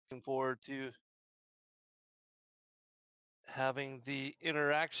looking forward to having the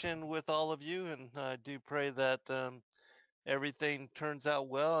interaction with all of you, and I do pray that everything turns out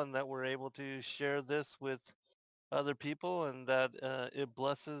well and that we're able to share this with other people and that it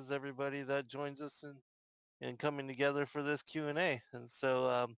blesses everybody that joins us in coming together for this Q&A. And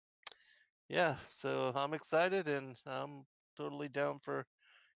so, yeah, so I'm excited and I'm totally down for,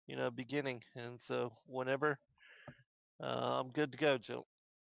 beginning. And so whenever, I'm good to go, Jill.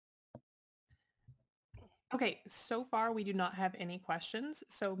 Okay, so far we do not have any questions,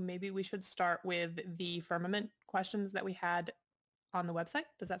 so maybe we should start with the firmament questions that we had on the website.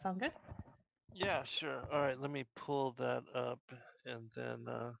 Does that sound good? Yeah, sure. All right, let me pull that up and then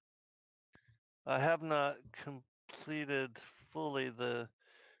I have not completed fully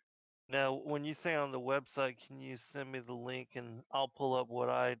now when you say on the website, can you send me the link and I'll pull up what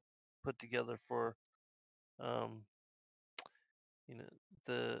I put together for um, you know,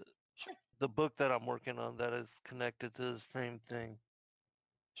 the Sure. the book that I'm working on that is connected to the same thing.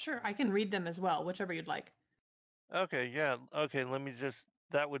 Sure, I can read them as well, whichever you'd like. Okay, yeah. Okay,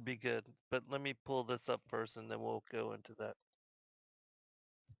 that would be good. But let me pull this up first and then we'll go into that.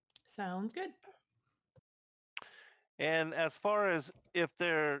 Sounds good. And as far as if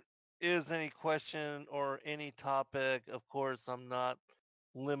there is any question or any topic, of course, I'm not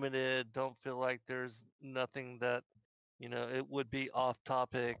limited. Don't feel like there's nothing that, it would be off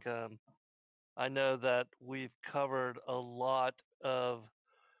topic. I know that we've covered a lot of,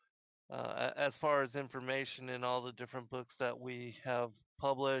 as far as information in all the different books that we have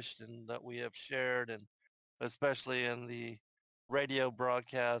published and that we have shared, and especially in the radio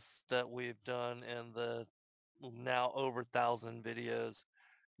broadcasts that we've done and the now over 1,000 videos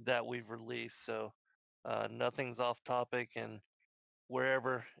that we've released. So nothing's off topic, and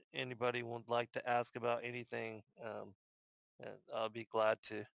wherever anybody would like to ask about anything, I'll be glad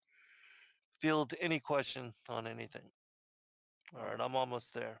to field any question on anything. All right, I'm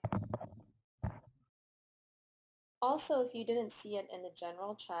almost there. Also, if you didn't see it in the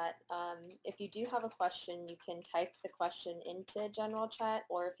general chat, if you do have a question, you can type the question into general chat,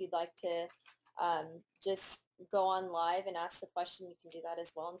 or if you'd like to just go on live and ask the question, you can do that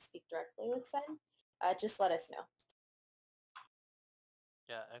as well and speak directly with Zen. Just let us know.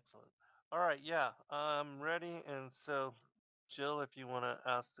 Yeah, excellent. All right, yeah, I'm ready. And so, Jill, if you want to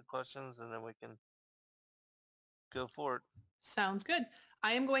ask the questions and then we can go for it. Sounds good.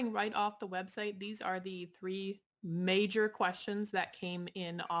 I am going right off the website. These are the 3 major questions that came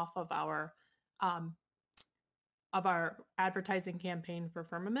in off of our advertising campaign for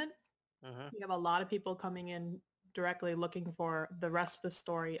Firmament. Mm-hmm. We have a lot of people coming in directly looking for the rest of the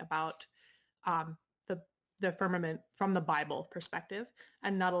story about um, the firmament from the Bible perspective,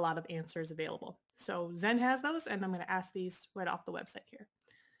 and not a lot of answers available. So Zen has those, and I'm going to ask these right off the website here.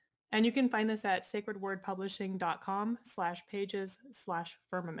 And you can find this at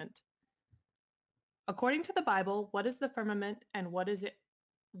sacredwordpublishing.com/pages/firmament. According to the Bible, what is the firmament and what is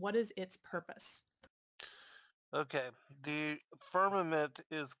its purpose? Okay, the firmament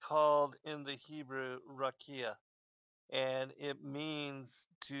is called in the Hebrew rakia, and it means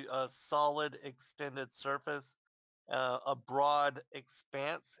to a solid extended surface, a broad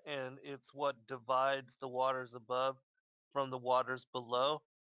expanse, and it's what divides the waters above from the waters below.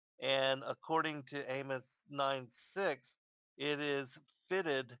 And according to Amos 9:6, it is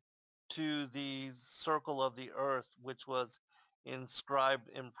fitted to the circle of the earth, which was inscribed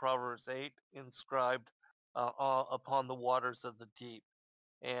in Proverbs 8, inscribed upon the waters of the deep.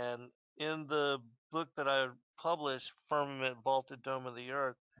 And in the book that I published, Firmament, Vaulted Dome of the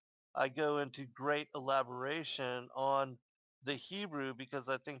Earth, I go into great elaboration on the Hebrew because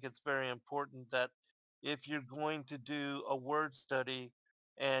I think it's very important that if you're going to do a word study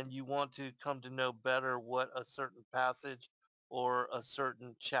and you want to come to know better what a certain passage or a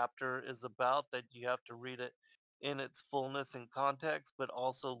certain chapter is about, that you have to read it in its fullness and context, but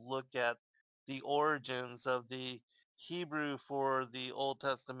also look at the origins of the Hebrew for the Old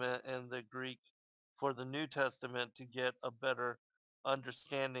Testament and the Greek for the New Testament to get a better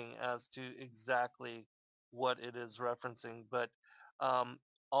understanding as to exactly what it is referencing. But um,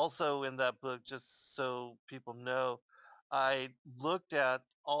 also in that book, just so people know, I looked at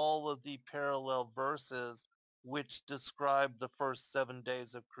all of the parallel verses which describe the first 7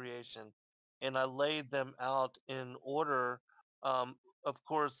 days of creation. And I laid them out in order, of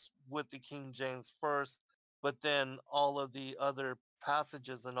course, with the King James first, but then all of the other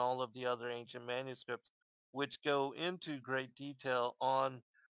passages and all of the other ancient manuscripts which go into great detail on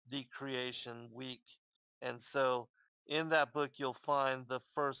the creation week. And so in that book, you'll find the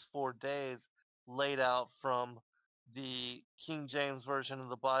first 4 days laid out from the King James Version of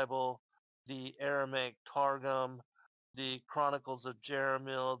the Bible, the Aramaic Targum, the Chronicles of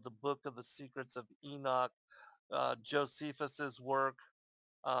Jeremiah, the Book of the Secrets of Enoch, Josephus's work,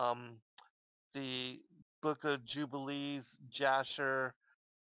 um, the Book of Jubilees, Jasher,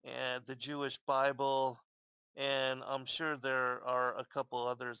 and the Jewish Bible, and I'm sure there are a couple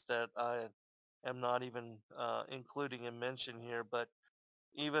others that I am not even including in mention here, but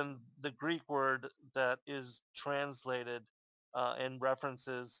even the Greek word that is translated and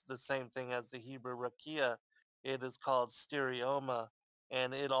references the same thing as the Hebrew rakia, it is called stereoma,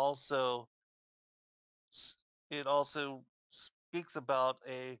 and it also speaks about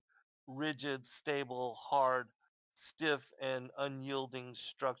a rigid, stable, hard, stiff, and unyielding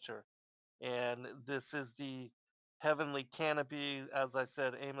structure. And this is the heavenly canopy. As I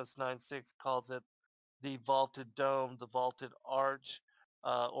said, Amos 9:6 calls it the vaulted dome, the vaulted arch,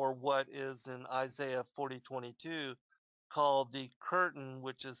 or what is in Isaiah 40:22 called the curtain,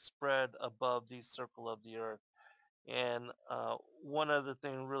 which is spread above the circle of the earth. And one other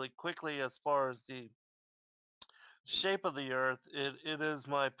thing really quickly, as far as the shape of the earth, it is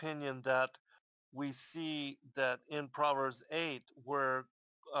my opinion that we see that in Proverbs 8, where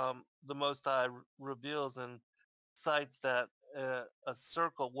the Most High reveals and cites that a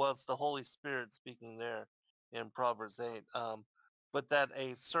circle was the Holy Spirit speaking there in Proverbs 8, but that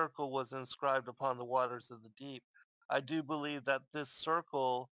a circle was inscribed upon the waters of the deep. I do believe that this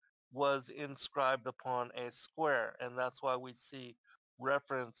circle was inscribed upon a square, and that's why we see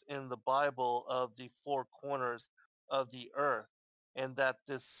reference in the Bible of the four corners of the earth, and that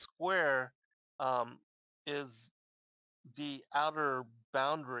this square um, is the outer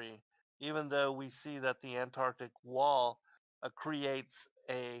boundary, even though we see that the Antarctic wall creates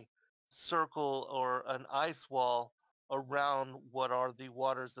a circle or an ice wall around what are the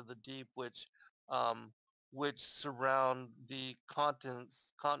waters of the deep, um, which surround the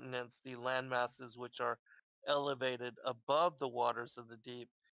continents, the land masses which are elevated above the waters of the deep.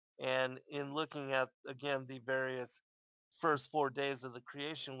 And in looking at, again, the various first 4 days of the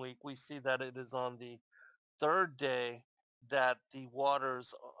creation week, we see that it is on the third day that the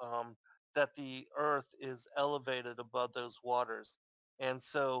waters, that the earth is elevated above those waters. And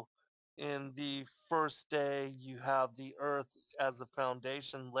so in the first day, you have the earth as a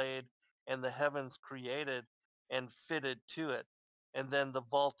foundation laid and the heavens created and fitted to it. And then the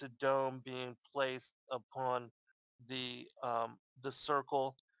vaulted dome being placed upon the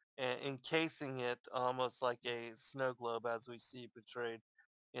circle, encasing it almost like a snow globe as we see portrayed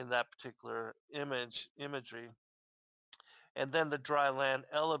in that particular imagery, and then the dry land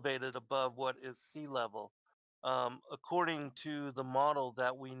elevated above what is sea level. According to the model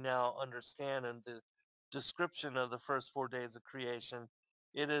that we now understand and the description of the first 4 days of creation,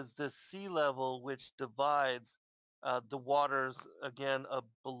 it is the sea level which divides the waters again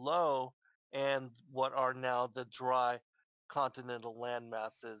below and what are now the dry continental land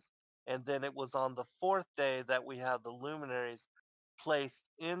masses. And then it was on the fourth day that we have the luminaries placed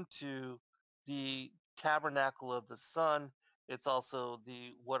into the tabernacle of the sun. It's also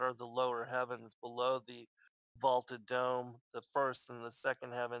the what are the lower heavens below the vaulted dome, the first and the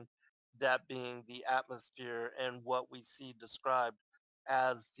second heaven, that being the atmosphere and what we see described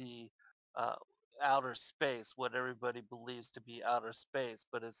as the uh, outer space, what everybody believes to be outer space,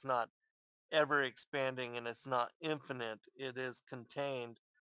 but it's not ever expanding and it's not infinite. It is contained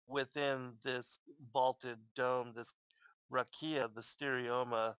within this vaulted dome, this rakia, the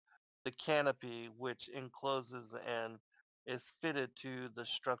stereoma, the canopy which encloses and is fitted to the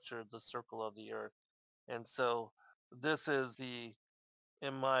structure of the circle of the earth. And so this is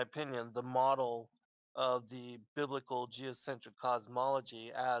in my opinion, the model of the biblical geocentric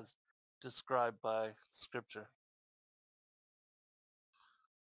cosmology as described by scripture.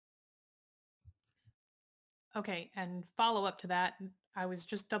 Okay, and follow up to that, I was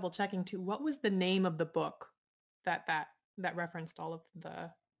just double checking too. What was the name of the book that referenced all of the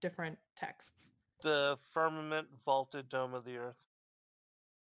different texts? The firmament vaulted dome of the earth.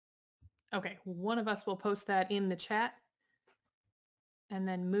 Okay, one of us will post that in the chat. And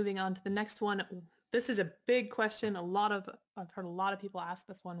then moving on to the next one. This is a big question. I've heard a lot of people ask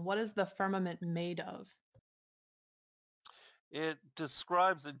this one. What is the firmament made of? It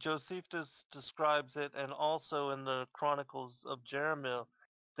describes it, Josephus describes it, and also in the Chronicles of Jeremiah,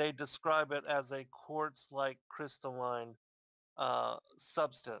 they describe it as a quartz-like crystalline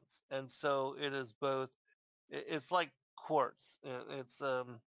substance. And so it is both, it's like quartz.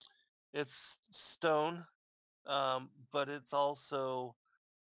 It's stone, but it's also,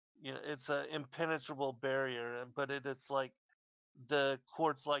 it's an impenetrable barrier, but it's like the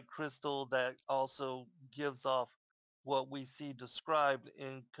quartz-like crystal that also gives off what we see described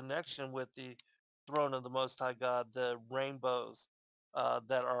in connection with the throne of the Most High God, the rainbows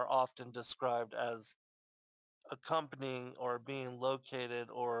that are often described as accompanying or being located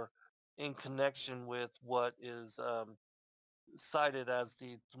or in connection with what is cited as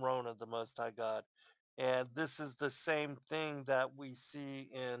the throne of the Most High God. And this is the same thing that we see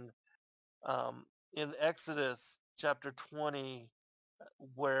in Exodus chapter 20,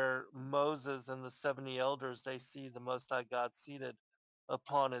 where Moses and the 70 elders, they see the Most High God seated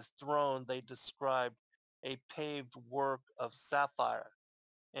upon his throne. They describe a paved work of sapphire.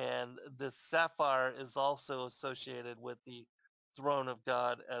 And this sapphire is also associated with the throne of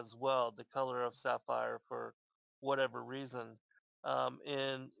God as well, the color of sapphire for whatever reason.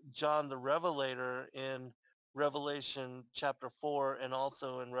 In John the Revelator, in Revelation chapter 4 and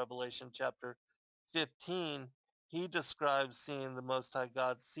also in Revelation chapter 15, he describes seeing the Most High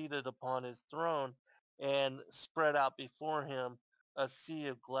God seated upon his throne and spread out before him a sea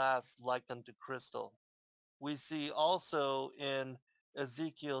of glass like unto crystal. We see also in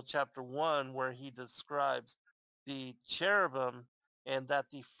Ezekiel chapter 1 where he describes the cherubim and that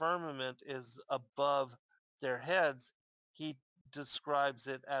the firmament is above their heads. He describes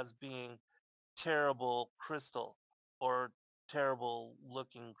it as being terrible crystal or terrible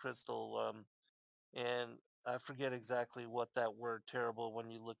looking crystal. And I forget exactly what that word terrible when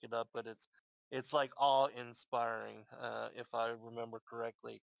you look it up, but it's like awe-inspiring, if I remember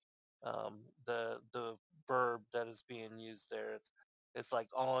correctly. The verb that is being used there. It's like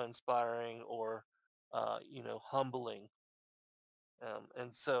awe-inspiring or humbling.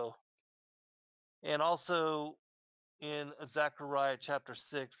 And so, and also in Zechariah chapter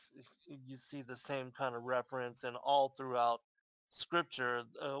 6, you see the same kind of reference, and all throughout Scripture,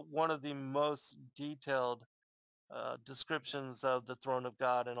 one of the most detailed descriptions of the throne of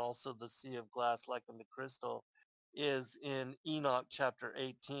God and also the sea of glass like unto crystal is in Enoch chapter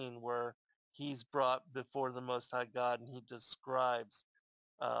 18, where he's brought before the Most High God and he describes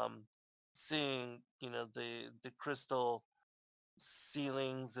um, seeing, the crystal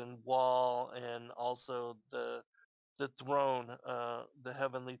ceilings and wall and also the throne, the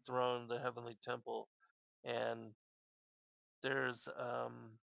heavenly throne, the heavenly temple. And there's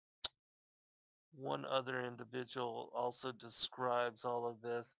one other individual also describes all of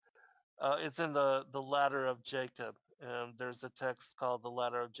this. It's in the Ladder of Jacob. There's a text called the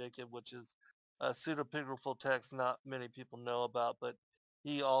Ladder of Jacob, which is a pseudepigraphal text not many people know about, but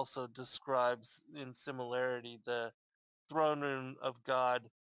he also describes in similarity the throne room of God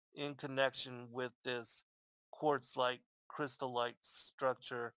in connection with this quartz-like, crystal-like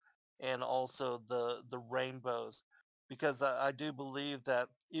structure and also the rainbows. Because I do believe that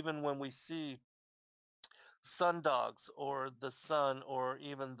even when we see sundogs or the sun or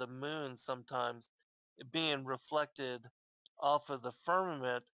even the moon sometimes being reflected off of the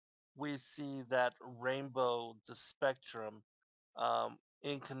firmament, we see that rainbow, the spectrum,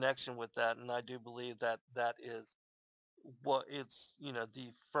 in connection with that. And I do believe that that is what it's,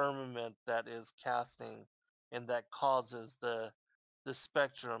 the firmament that is casting and that causes the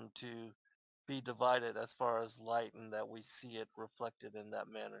spectrum to be divided as far as light and that we see it reflected in that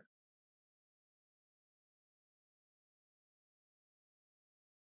manner.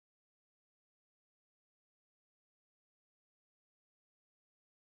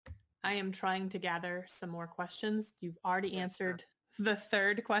 I am trying to gather some more questions. You've already Yeah, sure. answered the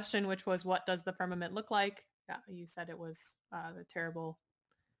third question, which was, what does the firmament look like? Yeah, you said it was the terrible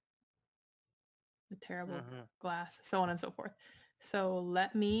Mhm. glass, so on and so forth. So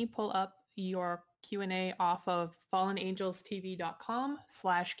let me pull up your Q&A off of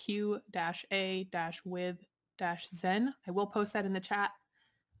fallenangelstv.com/q-a-with-zen. I will post that in the chat.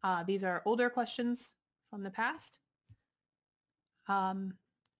 These are older questions from the past.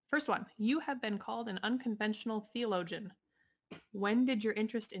 First one, you have been called an unconventional theologian. When did your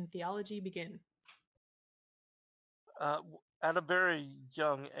interest in theology begin? At a very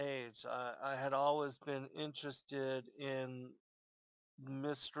young age, I had always been interested in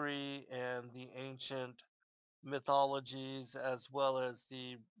mystery and the ancient mythologies as well as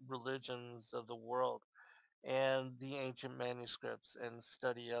the religions of the world and the ancient manuscripts and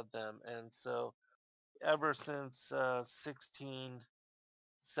study of them. And so ever since 16,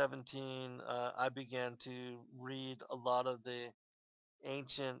 17, I began to read a lot of the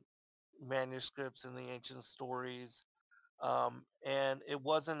ancient manuscripts and the ancient stories. And it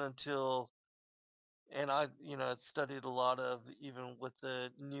wasn't until, and I, had studied a lot of, even with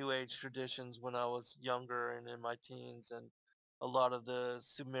the New Age traditions when I was younger and in my teens, and a lot of the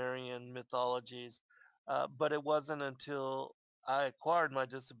Sumerian mythologies. But it wasn't until I acquired my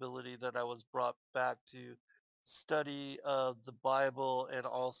disability that I was brought back to study of the Bible and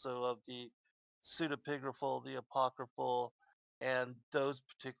also of the pseudepigraphal, the apocryphal, and those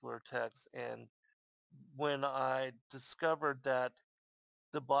particular texts. And when I discovered that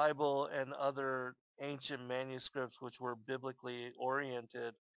the Bible and other ancient manuscripts which were biblically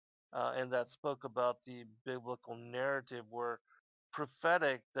oriented and that spoke about the biblical narrative were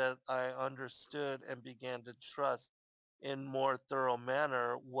prophetic, that I understood and began to trust in more thorough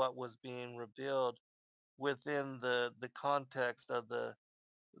manner what was being revealed within the context of the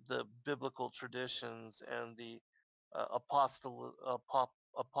biblical traditions and the apostolic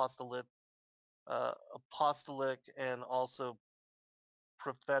apostolic and also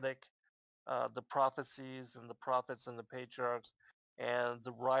prophetic, the prophecies and the prophets and the patriarchs and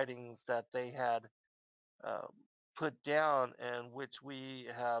the writings that they had uh, put down and which we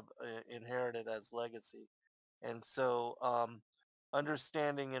have inherited as legacy. And so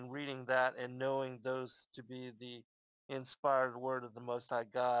understanding and reading that and knowing those to be the inspired word of the Most High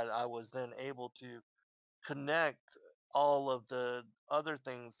God, I was then able to connect all of the other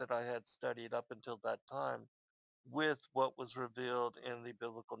things that I had studied up until that time with what was revealed in the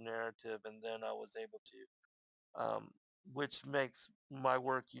biblical narrative. And then I was able to, which makes my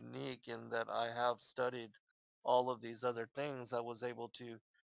work unique in that I have studied all of these other things. I was able to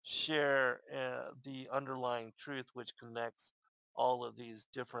share the underlying truth which connects all of these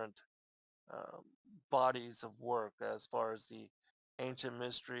different um, bodies of work as far as the ancient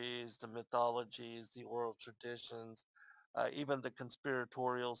mysteries, the mythologies, the oral traditions, even the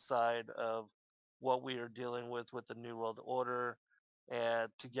conspiratorial side of what we are dealing with the New World Order, and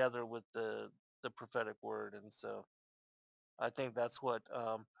together with the prophetic word. And so I think that's what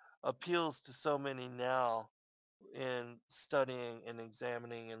appeals to so many now in studying and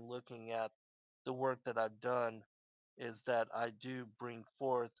examining and looking at the work that I've done, is that I do bring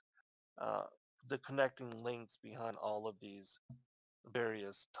forth uh, the connecting links behind all of these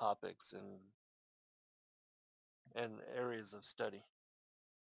various topics and areas of study.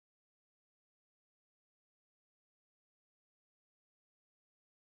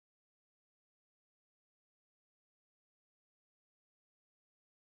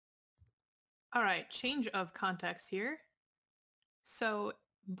 All right, change of context here. So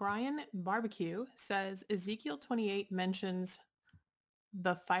Brian Barbecue says Ezekiel 28 mentions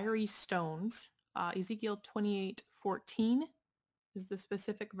the fiery stones. Ezekiel 28:14 is the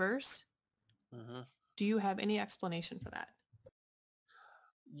specific verse. Hmm. Do you have any explanation for that?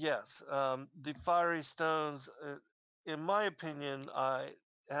 Yes, the fiery stones, in my opinion, I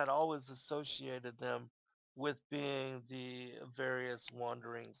had always associated them with being the various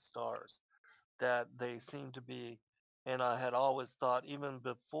wandering stars that they seem to be. And I had always thought, even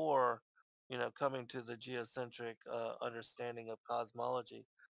before, coming to the geocentric understanding of cosmology,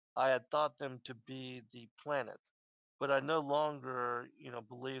 I had thought them to be the planets. But I no longer,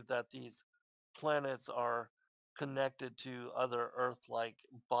 believe that these planets are connected to other Earth-like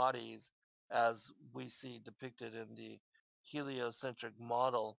bodies as we see depicted in the heliocentric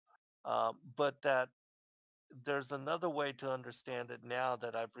model, but that there's another way to understand it now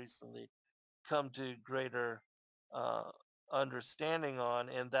that I've recently come to greater uh, understanding on,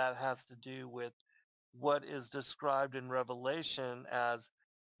 and that has to do with what is described in Revelation as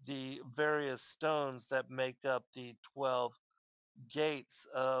the various stones that make up the 12 gates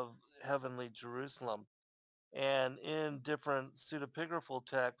of heavenly Jerusalem. And in different pseudepigraphal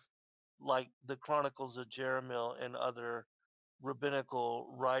texts, like the Chronicles of Jeremiah and other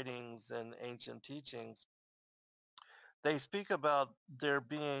rabbinical writings and ancient teachings, they speak about there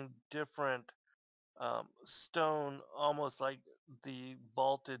being different stone, almost like the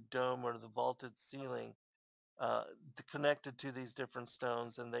vaulted dome or the vaulted ceiling, uh, connected to these different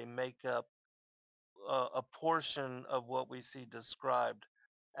stones, and they make up a portion of what we see described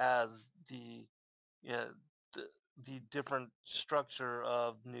as the, you know, the, the different structure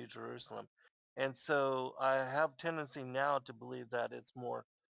of New Jerusalem. And so I have tendency now to believe that it's more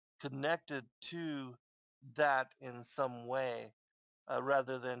connected to that in some way,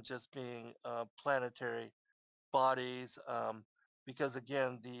 rather than just being planetary bodies, because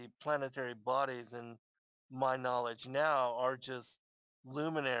again, the planetary bodies, in my knowledge now, are just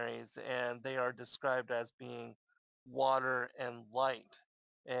luminaries, and they are described as being water and light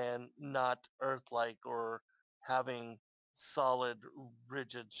and not Earth-like or having solid,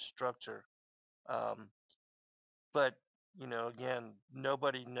 rigid structure. Um, but, again,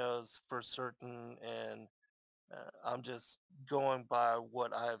 nobody knows for certain, and I'm just going by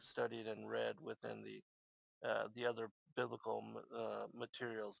what I have studied and read within the other biblical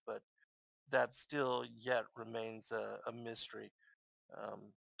materials, but that still yet remains a mystery.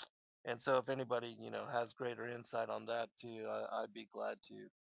 Um, And so if anybody, has greater insight on that too, I'd be glad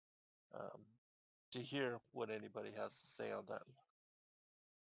um, to hear what anybody has to say on that.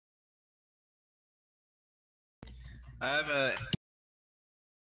 I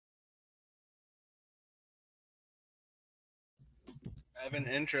have an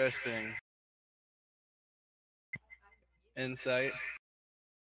interesting insight.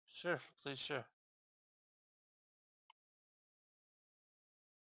 Sure, please share.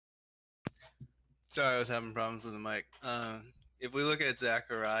 Sorry, I was having problems with the mic. If we look at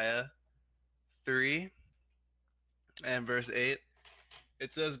Zechariah 3 and verse 8,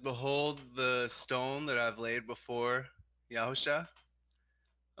 it says, "Behold the stone that I've laid before Yahusha.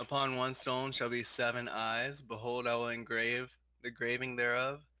 Upon one stone shall be 7 eyes. Behold, I will engrave the graving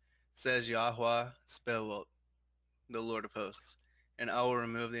thereof, says Yahweh Spelot, the Lord of hosts, and I will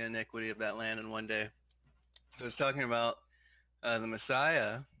remove the iniquity of that land in one day." So it's talking about the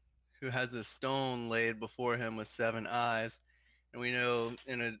Messiah, who has a stone laid before him with 7 eyes. And we know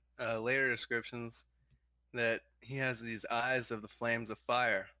in later descriptions that he has these eyes of the flames of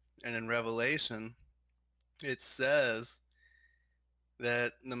fire. And in Revelation, it says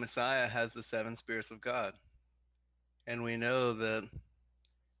that the Messiah has the 7 spirits of God. And we know that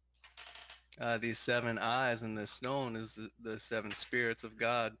these 7 eyes in this stone is the 7 spirits of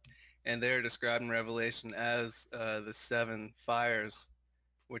God. And they're described in Revelation as the 7 fires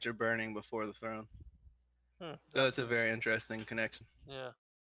which are burning before the throne. So it's a very interesting connection. Yeah.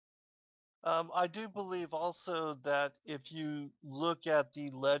 I do believe also that if you look at the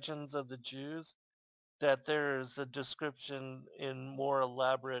legends of the Jews, that there's a description in more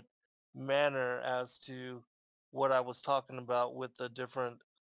elaborate manner as to what I was talking about with the different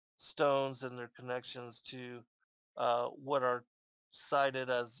stones and their connections to what are cited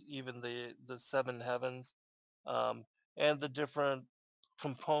as even the 7 heavens, um, and the different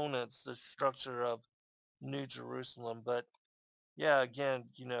components, the structure of New Jerusalem. But yeah, again,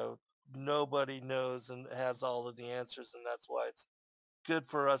 nobody knows and has all of the answers, and that's why it's good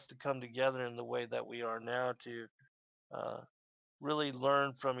for us to come together in the way that we are now to uh, really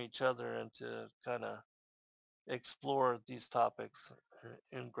learn from each other and to kind of explore these topics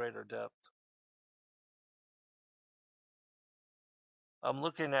in greater depth. I'm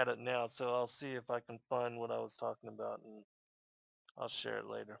looking at it now, so I'll see if I can find what I was talking about, and I'll share it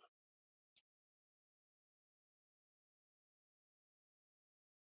later.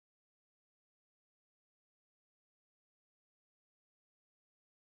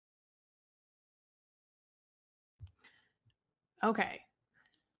 Okay.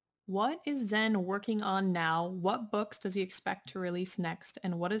 What is Zen working on now? What books does he expect to release next?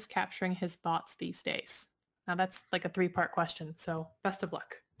 And what is capturing his thoughts these days? Now that's like a 3-part question, so best of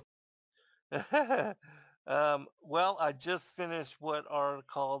luck. Well, I just finished what are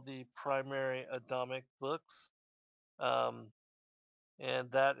called the primary Adamic books. And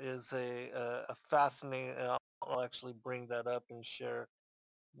that is a fascinating, and I'll actually bring that up and share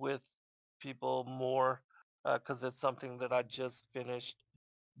with people more because it's something that I just finished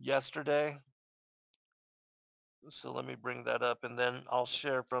yesterday. So let me bring that up, and then I'll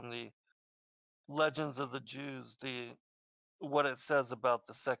share from the Legends of the Jews what it says about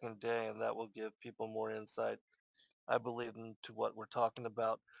the second day, and that will give people more insight, I believe, into what we're talking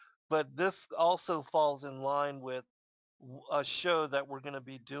about. But this also falls in line with a show that we're going to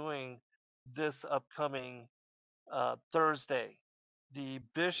be doing this upcoming Thursday. The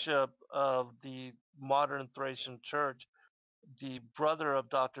bishop of the modern Thracian church, the brother of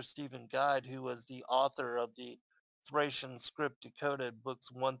Dr. Stephen Guide, who was the author of the Thracian script decoded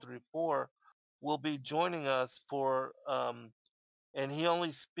books 1 through 4, will be joining us for, and he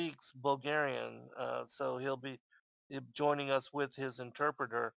only speaks Bulgarian, so he'll be joining us with his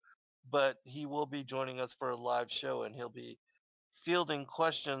interpreter, but he will be joining us for a live show, and he'll be fielding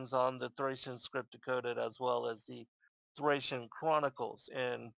questions on the Thracian script decoded as well as the Thracian chronicles.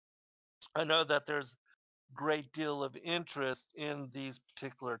 And I know that there's great deal of interest in these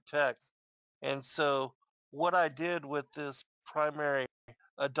particular texts. And so what I did with this primary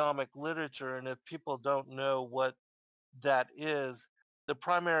Adamic literature, and if people don't know what that is, the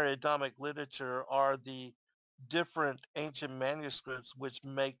primary Adamic literature are the different ancient manuscripts which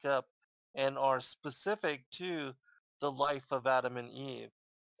make up and are specific to the life of Adam and Eve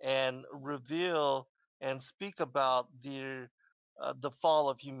and reveal and speak about the fall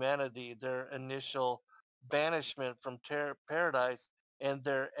of humanity, their initial banishment from paradise and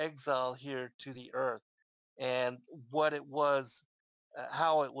their exile here to the earth, and what it was,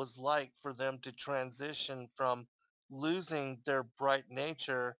 how it was like for them to transition from losing their bright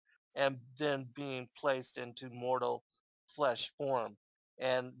nature and then being placed into mortal flesh form.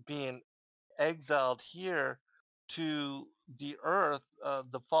 and being exiled here to the earth,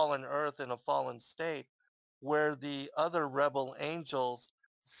 the fallen earth in a fallen state, where the other rebel angels,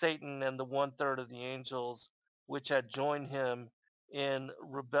 Satan and the one third of the angels, which had joined him in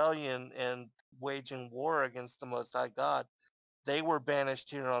rebellion and waging war against the Most High God, they were banished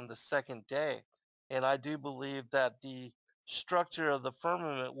here on the second day. And I do believe that the structure of the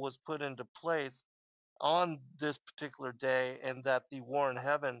firmament was put into place on this particular day, and that the war in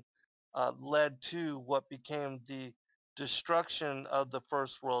heaven led to what became the destruction of the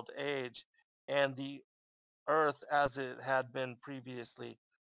first world age and the earth as it had been previously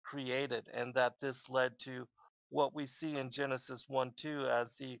created, and that this led to what we see in Genesis 1-2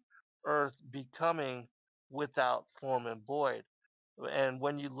 as the earth becoming without form and void. And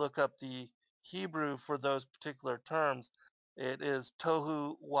when you look up the Hebrew for those particular terms, it is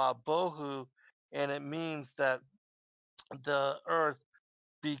tohu wa bohu, and it means that the earth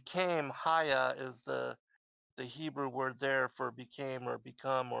became. Haya is the Hebrew word there for became or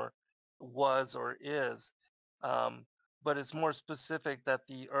become or was or is. Um, but it's more specific that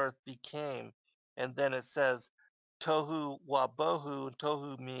the earth became. And then it says tohu wa bohu.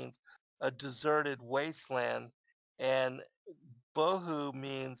 Tohu means a deserted wasteland, and bohu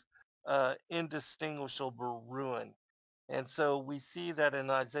means indistinguishable ruin. And so we see that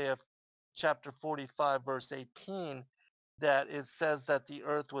in Isaiah chapter 45, verse 18, that it says that the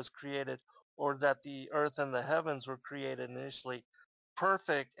earth was created, or that the earth and the heavens were created initially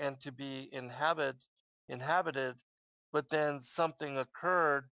perfect and to be inhabited, but then something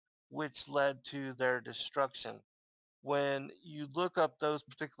occurred which led to their destruction. When you look up those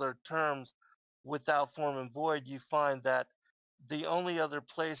particular terms without form and void, you find that the only other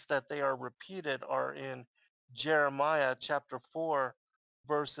place that they are repeated are in Jeremiah chapter 4,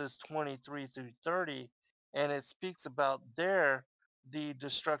 verses 23 through 30, and it speaks about there the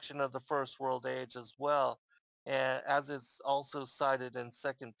destruction of the first world age as well, and as it's also cited in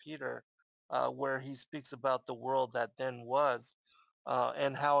Second Peter, where he speaks about the world that then was,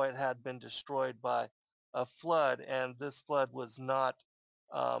 and how it had been destroyed by a flood, and this flood was not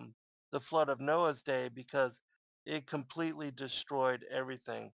um, the flood of Noah's day, because it completely destroyed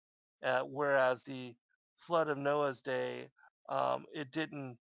everything. Whereas the flood of Noah's day, it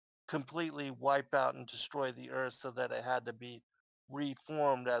didn't completely wipe out and destroy the earth, so that it had to be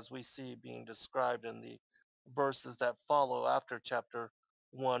reformed, as we see being described in the verses that follow after chapter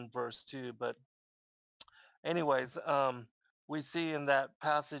 1, verse 2. But anyways, we see in that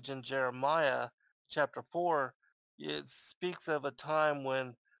passage in Jeremiah chapter 4, it speaks of a time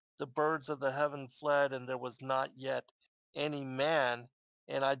when the birds of the heaven fled and there was not yet any man.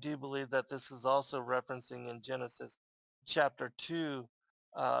 And I do believe that this is also referencing in Genesis chapter 2,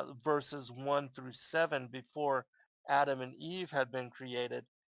 verses 1 through 7, before Adam and Eve had been created,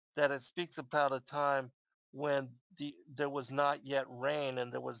 that it speaks about a time when there was not yet rain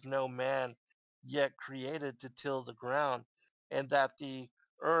and there was no man yet created to till the ground, and that the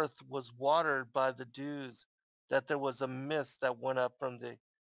earth was watered by the dews, that there was a mist that went up from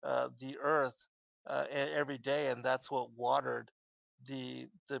the earth every day, and that's what watered the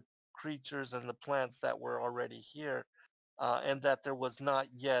creatures and the plants that were already here, and that there was not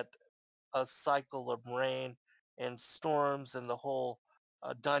yet a cycle of rain and storms and the whole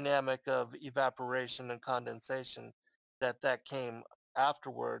dynamic of evaporation and condensation that came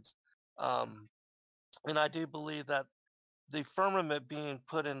afterwards. Um, and I do believe that the firmament being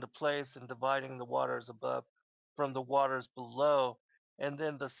put into place and dividing the waters above from the waters below, and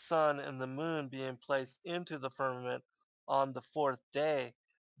then the sun and the moon being placed into the firmament on the fourth day,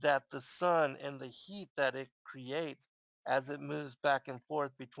 that the sun and the heat that it creates as it moves back and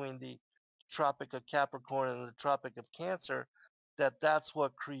forth between the Tropic of Capricorn and the Tropic of Cancer, that's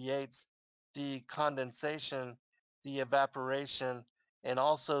what creates the condensation, the evaporation, and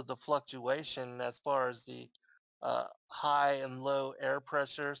also the fluctuation as far as the high and low air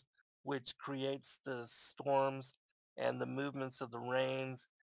pressures, which creates the storms and the movements of the rains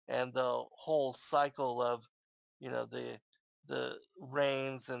and the whole cycle of, the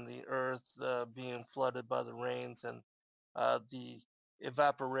rains and the earth being flooded by the rains, and the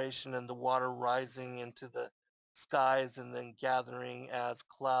evaporation and the water rising into the skies and then gathering as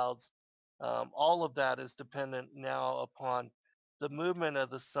clouds. All of that is dependent now upon the movement of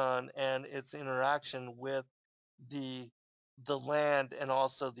the sun and its interaction with the the land and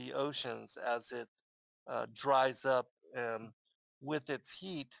also the oceans as it dries up with its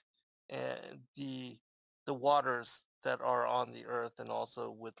heat, and the waters that are on the earth and also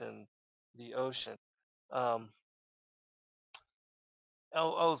within the ocean. Um,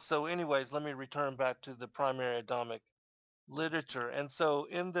 so anyways, let me return back to the primary Adamic literature. And so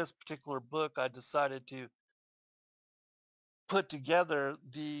in this particular book, I decided to put together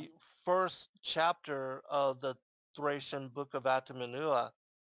the first chapter of the Thracian Book of Atamanua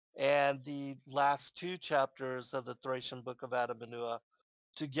and the last two chapters of the Thracian Book of Atamanua,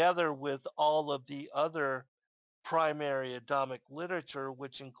 together with all of the other primary Adamic literature,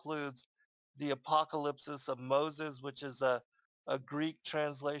 which includes the Apocalypsis of Moses, which is a Greek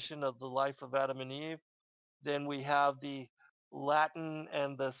translation of the life of Adam and Eve. Then we have the Latin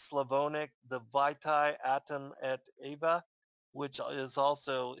and the Slavonic, the Vitae Atom et Eva, which is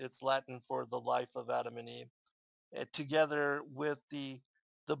also, it's Latin for the life of Adam and Eve, together with the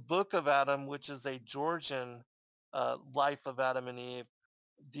Book of Adam, which is a Georgian life of Adam and Eve,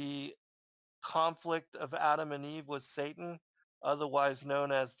 the conflict of Adam and Eve with Satan, otherwise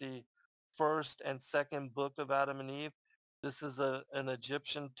known as the first and second book of Adam and Eve. This is an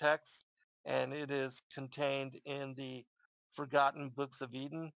Egyptian text, and it is contained in the forgotten books of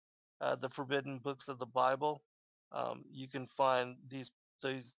Eden, the forbidden books of the Bible. You can find these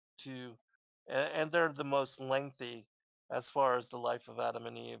two, and they're the most lengthy as far as the life of Adam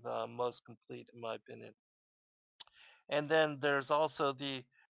and Eve, most complete in my opinion. And then there's also the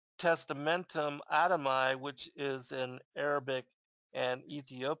Testamentum Adami, which is in Arabic and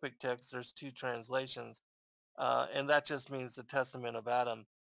Ethiopic text. There's two translations, and that just means the Testament of Adam.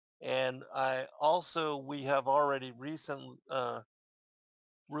 And we have already recently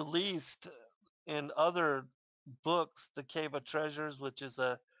released in other books, the Cave of Treasures, which is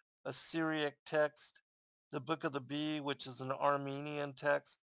a Syriac text, the Book of the Bee, which is an Armenian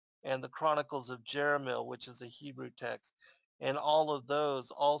text, and the Chronicles of Jeremiah, which is a Hebrew text. And all of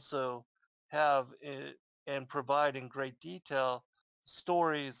those also have and provide in great detail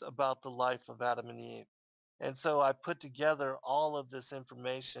stories about the life of Adam and Eve. And so I put together all of this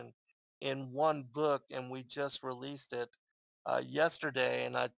information in one book, and we just released it yesterday,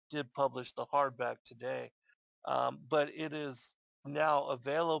 and I did publish the hardback today. But it is now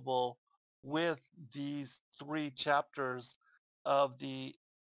available with these three chapters of the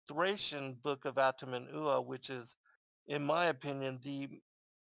Thracian Book of Atum and Ua, which is, in my opinion, the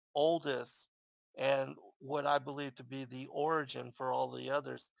oldest and what I believe to be the origin for all the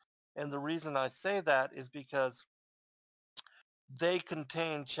others. And the reason I say that is because they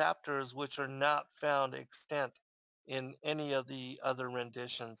contain chapters which are not found extant in any of the other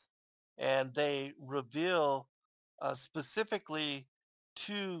renditions. And they reveal specifically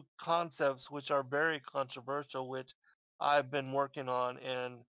two concepts which are very controversial, which I've been working on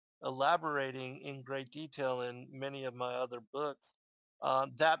and elaborating in great detail in many of my other books.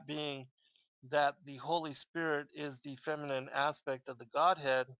 That being that the Holy Spirit is the feminine aspect of the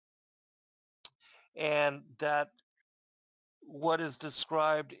Godhead, and that what is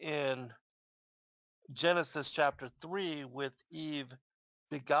described in Genesis chapter 3 with Eve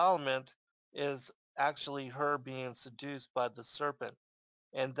beguilement is actually her being seduced by the serpent,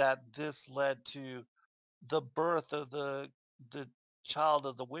 and that this led to the birth of the child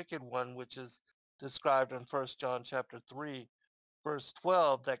of the wicked one, which is described in 1 John chapter 3 verse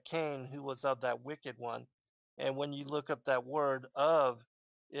 12, that Cain, who was of that wicked one. And when you look up that word of,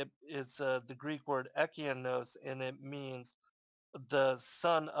 it's the Greek word ekianos, and it means the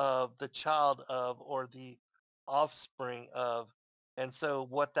son of, the child of, or the offspring of. And so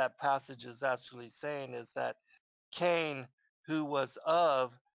what that passage is actually saying is that Cain, who was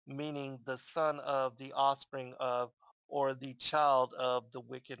of, meaning the son of, the offspring of, or the child of the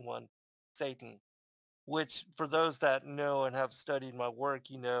wicked one, Satan, which for those that know and have studied my work,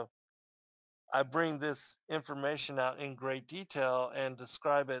 I bring this information out in great detail and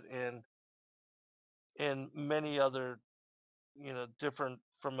describe it in many other, different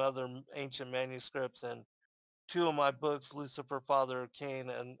from other ancient manuscripts, and two of my books, Lucifer, Father of Cain,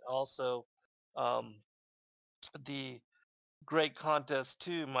 and also um, the Great Contest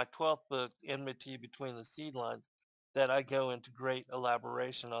 2, my 12th book, Enmity Between the Seed Lines, that I go into great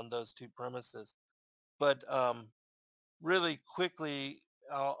elaboration on those two premises. But really quickly,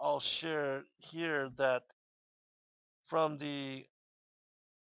 I'll share here that from the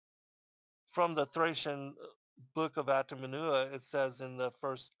Thracian book of Atamanua, it says in the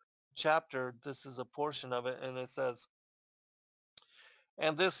first chapter, this is a portion of it, and it says,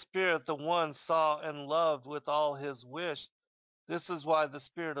 "And this spirit the one saw and loved with all his wish. This is why the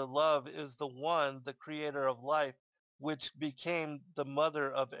spirit of love is the one, the creator of life, which became the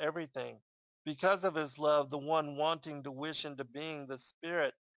mother of everything. Because of his love, the one wanting to wish into being the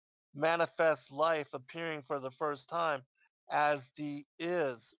spirit manifests life, appearing for the first time as the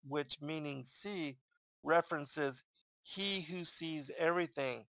is, which meaning see references he who sees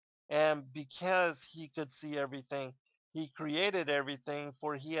everything. And because he could see everything, He created everything,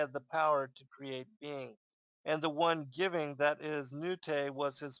 for he had the power to create being. And the one giving, that is Nute,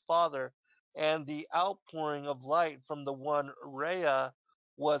 was his father, and the outpouring of light from the one Rhea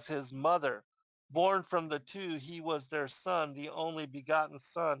was his mother. Born from the two, he was their son, the only begotten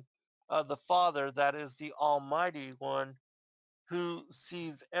son of the Father, that is the Almighty One, who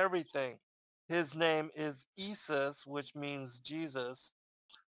sees everything. His name is Isus, which means Jesus.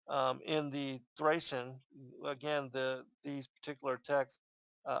 In the Thracian, again, these particular texts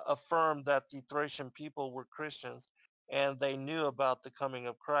affirm that the Thracian people were Christians and they knew about the coming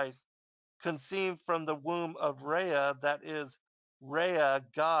of Christ. Conceived from the womb of Rhea, that is Rhea,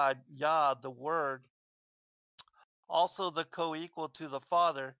 God, Yah, the Word, also the co-equal to the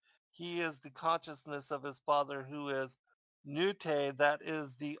Father. He is the consciousness of his Father, who is Nute, that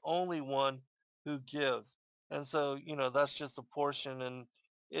is the only one who gives. And so, that's just a portion, and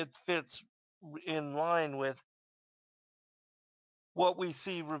it fits in line with what we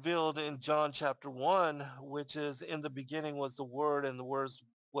see revealed in John chapter 1, which is, in the beginning was the Word, and the Word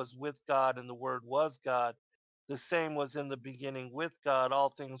was with God, and the Word was God. The same was in the beginning with God.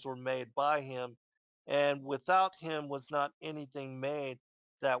 All things were made by him, and without him was not anything made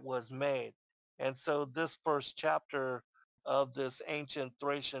that was made. And so this first chapter of this ancient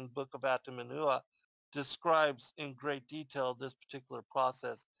Thracian book of Atimanua describes in great detail this particular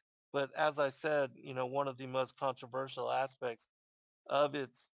process. But as I said, one of the most controversial aspects of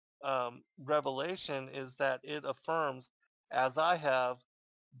its revelation is that it affirms, as I have,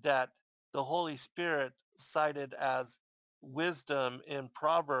 that the Holy Spirit, cited as wisdom in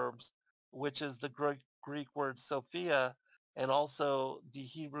Proverbs, which is the Greek word Sophia, and also the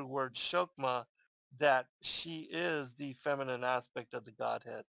Hebrew word Shokma, that she is the feminine aspect of the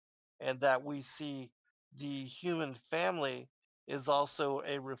Godhead, and that we see the human family is also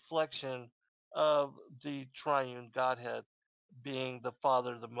a reflection of the triune Godhead, being the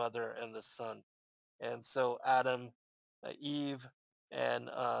Father, the Mother, and the Son. And so Adam, Eve, and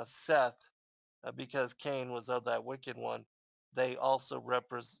Seth, because Cain was of that wicked one, they also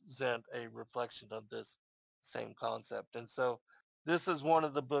represent a reflection of this same concept. And so this is one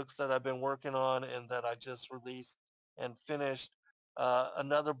of the books that I've been working on and that I just released and finished.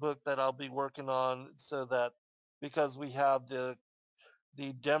 Another book that I'll be working on, so that because we have the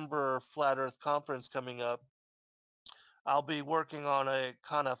Denver Flat Earth Conference coming up, I'll be working on a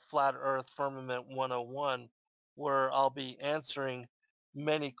kind of Flat Earth Firmament 101, where I'll be answering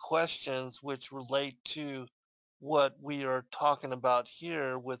many questions which relate to what we are talking about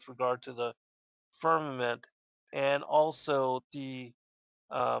here with regard to the firmament, and also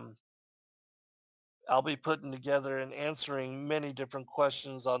um, I'll be putting together and answering many different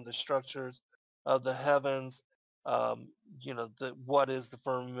questions on the structures of the heavens, um, what is the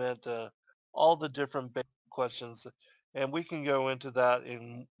firmament, all the different basic questions. And we can go into that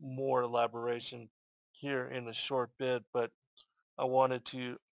in more elaboration here in a short bit, but I wanted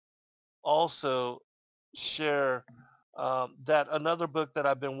to also share that another book that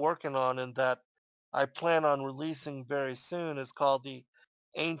I've been working on and that I plan on releasing very soon is called The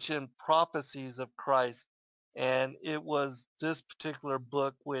Ancient Prophecies of Christ. And it was this particular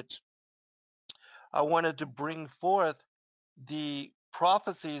book which I wanted to bring forth the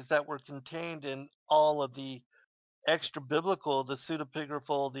prophecies that were contained in all of the extra biblical, the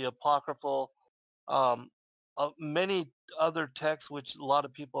pseudepigraphal, the apocryphal, um, many other texts which a lot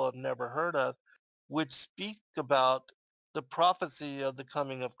of people have never heard of, which speak about the prophecy of the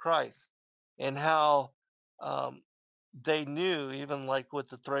coming of Christ, and how um, they knew, even like with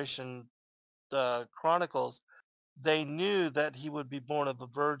the Thracian Chronicles, they knew that he would be born of a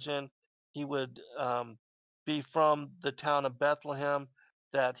virgin. He would be from the town of Bethlehem,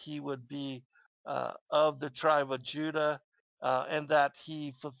 that he would be of the tribe of Judah, and that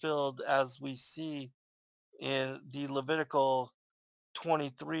he fulfilled, as we see in the Levitical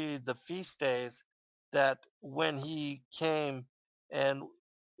 23, the feast days, that when he came and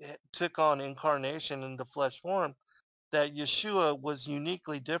took on incarnation in the flesh form, that Yeshua was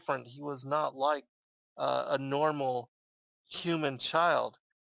uniquely different. He was not like a normal human child.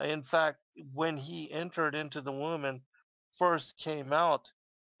 In fact, when he entered into the womb and first came out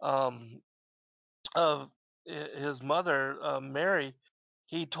um, of his mother, Mary,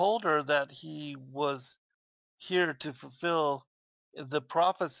 he told her that he was here to fulfill the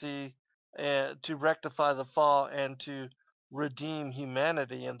prophecy, to rectify the fall and to redeem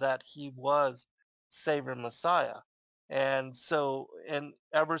humanity, and that he was Savior Messiah. And so, and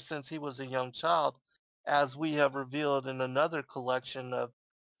ever since he was a young child, as we have revealed in another collection of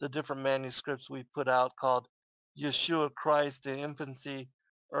the different manuscripts we put out called Yeshua Christ in Infancy,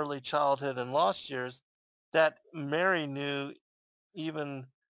 Early Childhood, and Lost Years, that Mary knew even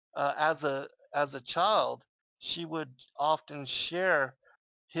as a child. She would often share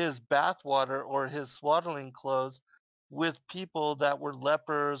his bathwater or his swaddling clothes with people that were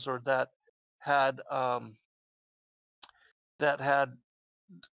lepers or had um, that had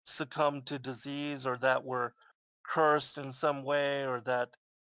succumbed to disease or that were cursed in some way or that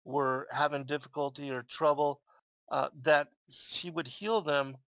were having difficulty or trouble, that she would heal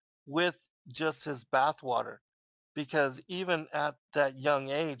them with just his bathwater. Because even at that young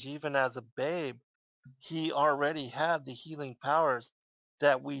age, even as a babe, he already had the healing powers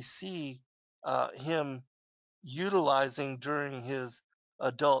that we see him utilizing during his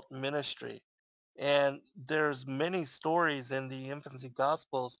adult ministry. And there's many stories in the infancy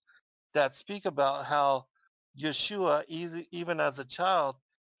gospels that speak about how Yeshua, even as a child,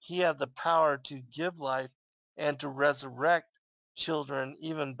 he had the power to give life and to resurrect children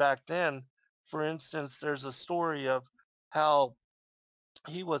even back then. For instance, there's a story of how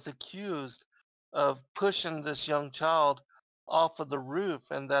he was accused of pushing this young child off of the roof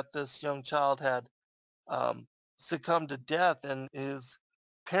and that this young child had um, succumbed to death, and his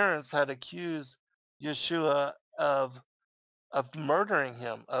parents had accused Yeshua of murdering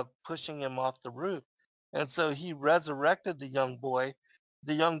him, of pushing him off the roof. And so he resurrected the young boy.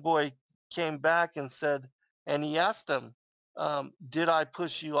 The young boy came back and said, and he asked him, did I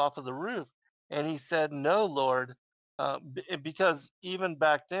push you off of the roof? And he said, no, Lord, because even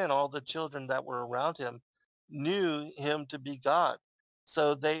back then, all the children that were around him knew him to be God.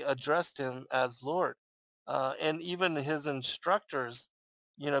 So they addressed him as Lord. And even his instructors,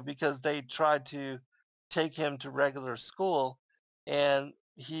 because they tried to take him to regular school, and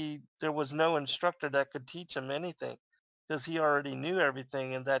there was no instructor that could teach him anything because he already knew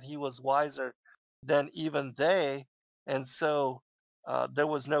everything and that he was wiser than even they. And so there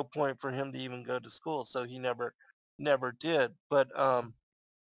was no point for him to even go to school, so he never did. But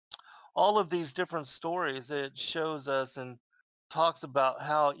all of these different stories, it shows us and talks about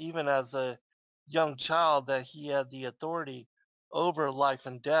how even as a young child that he had the authority over life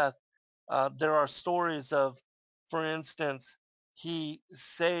and death. There are stories of, for instance, he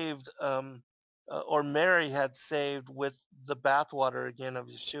saved, or Mary had saved with the bathwater again of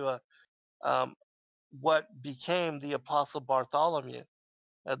Yeshua, um, what became the Apostle Bartholomew.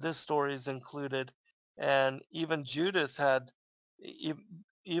 This story is included, and even Judas had, e-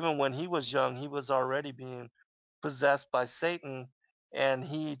 even when he was young, he was already being possessed by Satan, and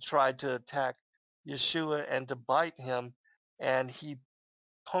he tried to attack Yeshua and to bite him, and he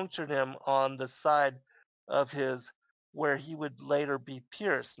punctured him on the side of his where he would later be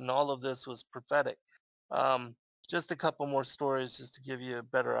pierced, and all of this was prophetic. Um, just a couple more stories just to give you a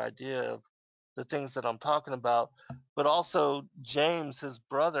better idea of the things that I'm talking about. But also James, his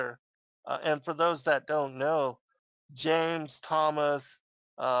brother, and for those that don't know, James, Thomas,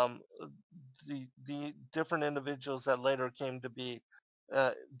 um, the different individuals that later came to be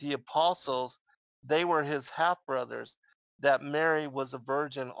the apostles, they were his half brothers. That Mary was a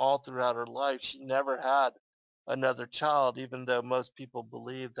virgin all throughout her life. She never had another child, even though most people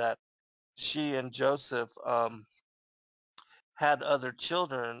believe that she and Joseph had other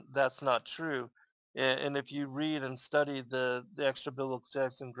children. That's not true. And if you read and study the extra biblical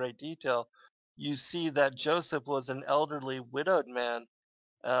text in great detail, you see that Joseph was an elderly widowed man,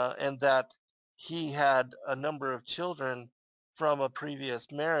 and that he had a number of children from a previous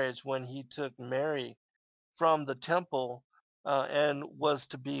marriage when he took Mary from the temple and was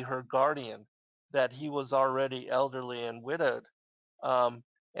to be her guardian, that he was already elderly and widowed. Um,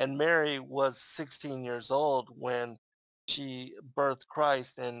 and Mary was 16 years old when she birthed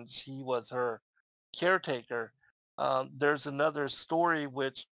Christ, and he was her caretaker. There's another story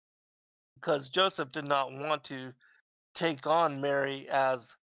which, because Joseph did not want to take on Mary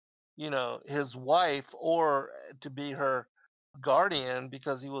as, his wife or to be her guardian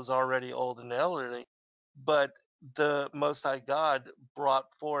because he was already old and elderly. But the Most High God brought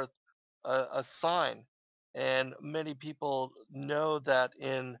forth a sign. And many people know that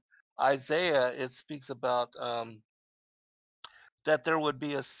in Isaiah, it speaks about that there would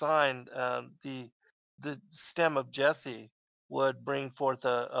be a sign. The stem of Jesse would bring forth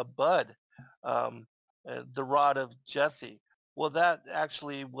a bud, um, the rod of Jesse. Well, that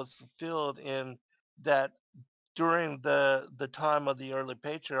actually was fulfilled in that during the time of the early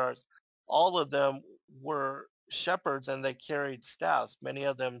patriarchs, all of them were shepherds and they carried staffs. Many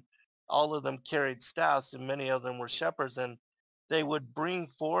of them, all of them carried staffs, and many of them were shepherds, and they would bring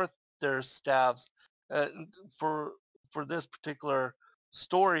forth their staffs. Uh, for this particular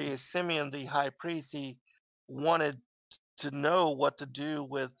story, Simeon the high priest, he wanted to know what to do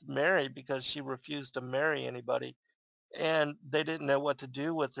with Mary because she refused to marry anybody. And they didn't know what to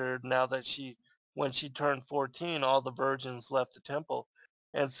do with her now that when she turned 14, all the virgins left the temple.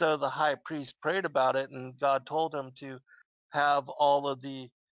 And so the high priest prayed about it, and God told him to have all of the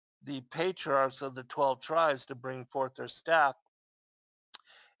patriarchs of the 12 tribes to bring forth their staff.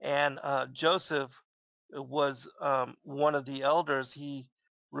 And Joseph was one of the elders. He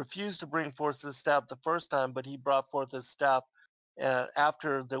refused to bring forth his staff the first time, but he brought forth his staff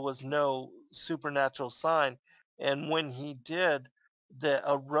after there was no supernatural sign. And when he did,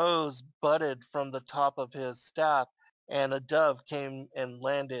 a rose budded from the top of his staff, and a dove came and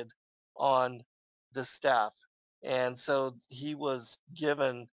landed on the staff. And so he was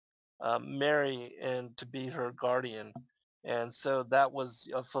given Mary and to be her guardian. And so that was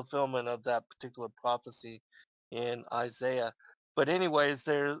a fulfillment of that particular prophecy in Isaiah. But anyways,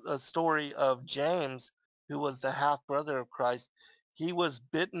 there's a story of James, who was the half brother of Christ. He was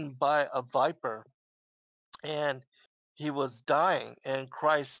bitten by a viper and he was dying, and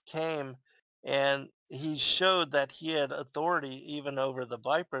Christ came and he showed that he had authority even over the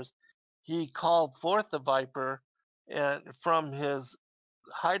vipers. He called forth the viper from his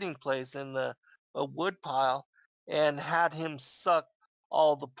hiding place in a wood pile and had him suck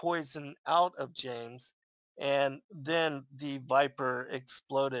all the poison out of James, and then the viper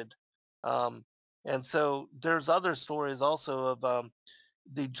exploded. Um, and so there's other stories also of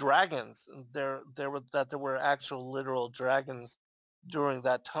the dragons. There were actual literal dragons during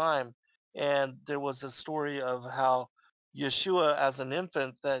that time, and there was a story of how Yeshua, as an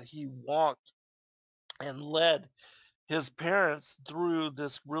infant, that he walked and led his parents through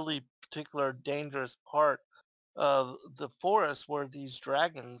this really particular dangerous part of the forest where these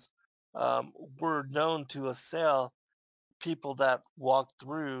dragons were known to assail people that walked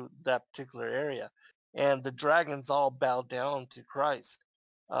through that particular area. And the dragons all bowed down to Christ.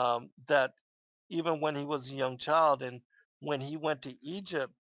 That even when he was a young child and when he went to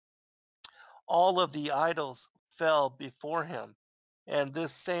Egypt, all of the idols fell before him. And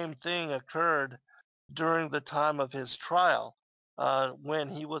this same thing occurred during the time of his trial, when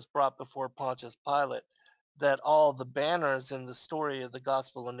he was brought before Pontius Pilate, that all the banners in the story of the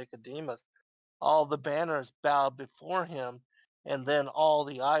Gospel of Nicodemus, all the banners bowed before him, and then all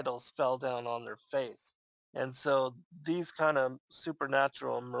the idols fell down on their face. And so these kind of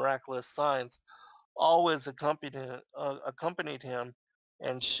supernatural and miraculous signs always accompanied him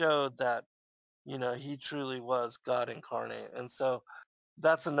and showed that, he truly was God incarnate. And so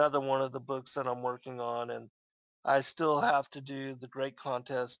that's another one of the books that I'm working on. And I still have to do the Great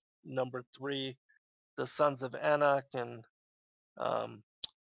Contest #3, the Sons of Anak, um,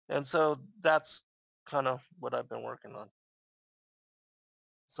 and so that's kind of what I've been working on.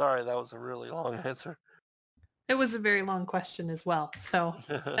 Sorry, that was a really long answer. It was a very long question as well, so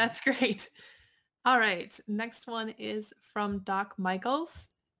that's great. All right, next one is from Doc Michaels.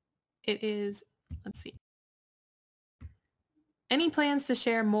 It is, let's see. Any plans to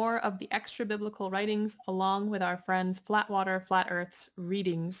share more of the extra biblical writings along with our friends Flatwater, Flat Earth's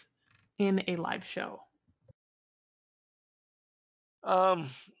readings in a live show?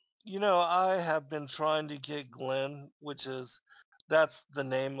 I have been trying to get Glenn, that's the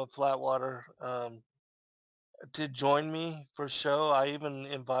name of Flatwater, to join me for show. I even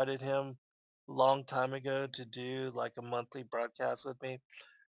invited him a long time ago to do like a monthly broadcast with me,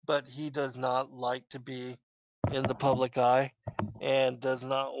 but he does not like to be in the public eye and does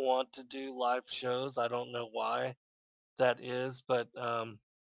not want to do live shows. I don't know why that is, but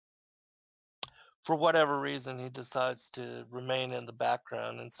for whatever reason, he decides to remain in the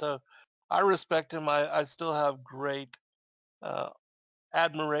background. And so I respect him. I still have great uh,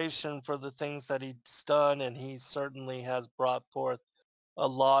 admiration for the things that he's done, and he certainly has brought forth a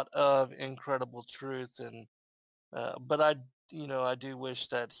lot of incredible truth. And but I do wish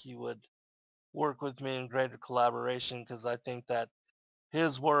that he would work with me in greater collaboration, because I think that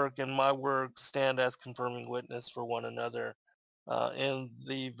his work and my work stand as confirming witness for one another in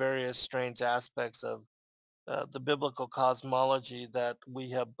the various strange aspects of the biblical cosmology that we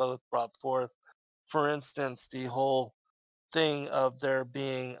have both brought forth. For instance, the whole thing of there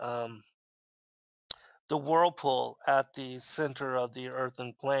being the whirlpool at the center of the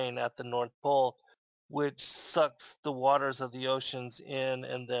earthen plane at the North Pole, which sucks the waters of the oceans in,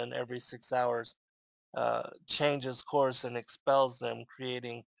 and then every 6 hours changes course and expels them,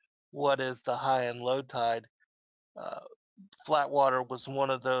 creating what is the high and low tide. Uh, Flatwater was one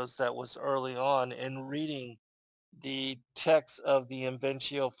of those that was early on in reading the text of the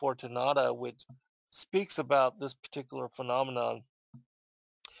Inventio Fortunata, which speaks about this particular phenomenon.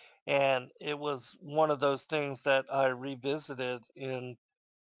 And it was one of those things that I revisited in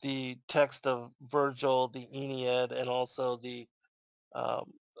the text of Virgil, the Aeneid, and also the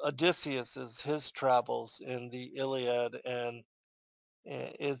um, Odysseus' his travels in the Iliad, and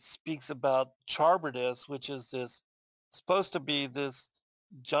it speaks about Charybdis, which is this supposed to be this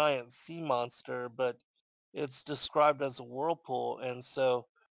giant sea monster, but it's described as a whirlpool. And so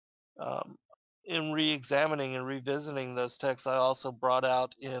um, in re-examining and revisiting those texts, I also brought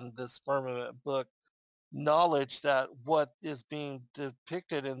out in this firmament book knowledge that what is being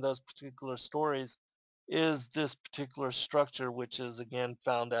depicted in those particular stories is this particular structure, which is again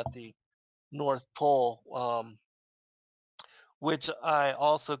found at the North Pole, which I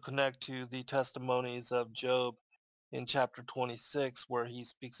also connect to the testimonies of Job in chapter 26, where he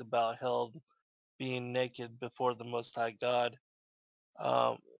speaks about hell being naked before the Most High God.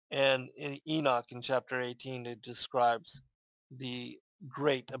 Um, and in Enoch in chapter 18, it describes the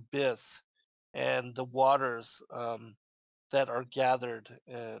great abyss and the waters that are gathered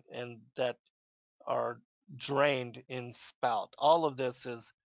and that are drained in spout. All of this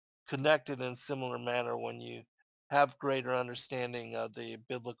is connected in similar manner when you have greater understanding of the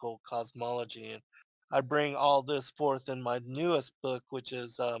biblical cosmology. And I bring all this forth in my newest book, which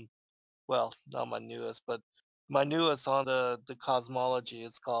is, well, not my newest, but my newest on the cosmology.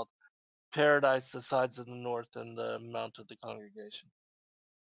 It's called Paradise, the Sides of the North, and the Mount of the Congregation.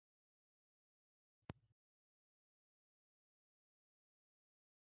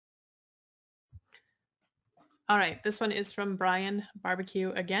 All right, this one is from Brian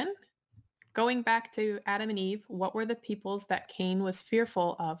Barbecue again. Going back to Adam and Eve, what were the peoples that Cain was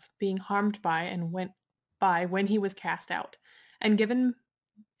fearful of being harmed by and went by when he was cast out and given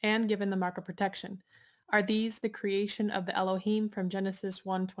the mark of protection? Are these the creation of the Elohim from Genesis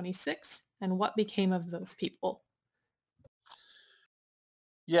 1:26? And what became of those people?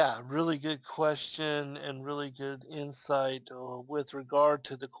 Yeah, really good question and really good insight. With regard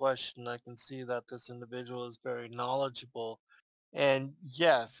to the question, I can see that this individual is very knowledgeable. And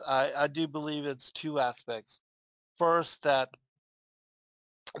yes, I do believe it's two aspects. First, that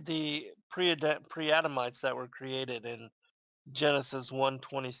the pre-Adamites that were created in Genesis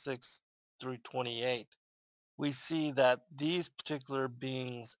 1:26 through 28, we see that these particular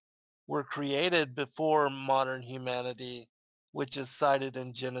beings were created before modern humanity, which is cited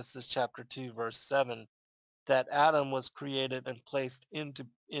in Genesis chapter 2, verse 7, that Adam was created and placed into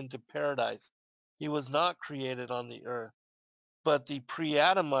paradise. He was not created on the earth. But the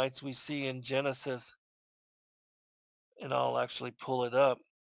pre-Adamites we see in Genesis, and I'll actually pull it up,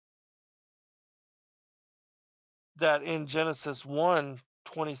 that in Genesis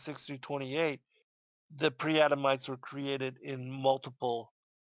 1:26 through 28, the pre-Adamites were created in multiple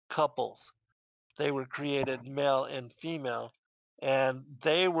couples. They were created male and female, and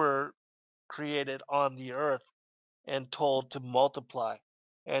they were created on the earth and told to multiply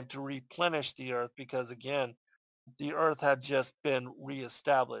and to replenish the earth because, again, the earth had just been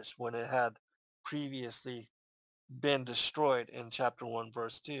reestablished when it had previously been destroyed in chapter 1,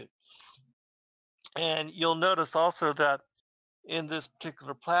 verse 2. And you'll notice also that in this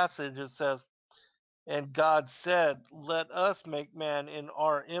particular passage it says, and God said, let us make man in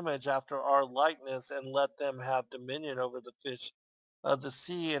our image after our likeness, and let them have dominion over the fish of the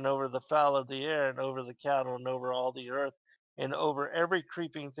sea, and over the fowl of the air, and over the cattle, and over all the earth, and over every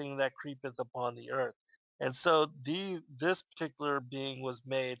creeping thing that creepeth upon the earth. And so this particular being was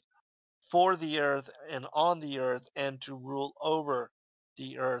made for the earth and on the earth, and to rule over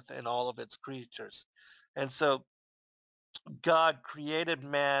the earth and all of its creatures. And so God created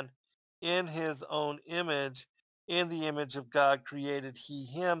man in his own image. In the image of God created he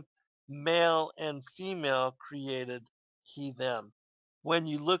him. Male and female created he them. When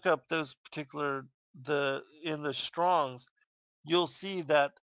you look up those particular, in the Strongs, you'll see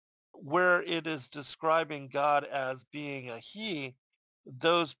that where it is describing God as being a he,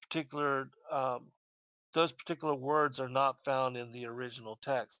 those particular those particular words are not found in the original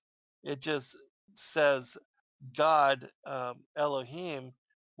text. It just says God, Elohim,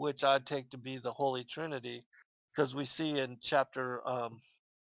 which I take to be the Holy Trinity, because we see in chapter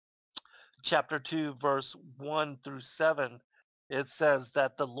 2, verse 1 through 7, it says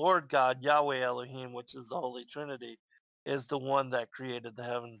that the Lord God, Yahweh Elohim, which is the Holy Trinity, is the one that created the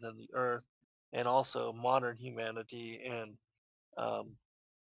heavens and the earth, and also modern humanity um,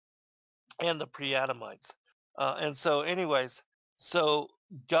 and the pre-Adamites. And so anyways, so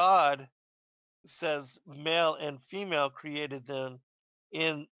God says male and female created them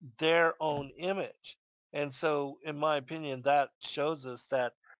in their own image. And so in my opinion, that shows us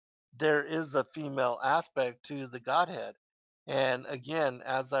that there is a female aspect to the Godhead. And again,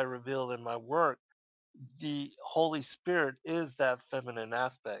 as I revealed in my work, the Holy Spirit is that feminine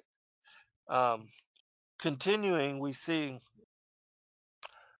aspect. Um, Continuing, we see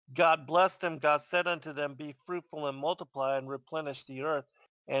God blessed them. God said unto them, be fruitful and multiply and replenish the earth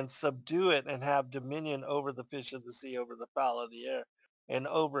and subdue it and have dominion over the fish of the sea, over the fowl of the air, and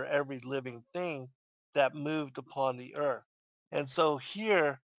over every living thing that moved upon the earth. And so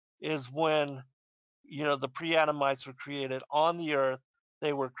here is when, the pre-Adamites were created on the earth.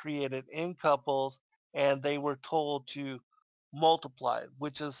 They were created in couples, and they were told to multiply,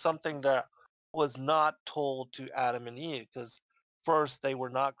 which is something that was not told to Adam and Eve, because first they were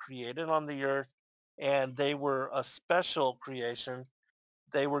not created on the earth, and they were a special creation.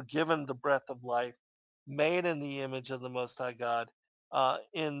 They were given the breath of life, made in the image of the Most High God,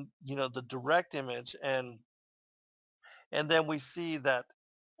 in the direct image, and then we see that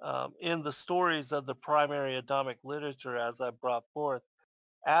in the stories of the primary Adamic literature, as I brought forth,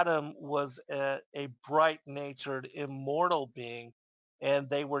 Adam was a bright-natured, immortal being, and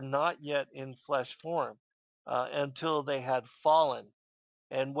they were not yet in flesh form until they had fallen.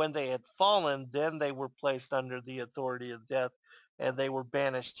 And when they had fallen, then they were placed under the authority of death, and they were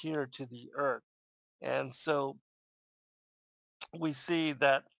banished here to the earth. And so we see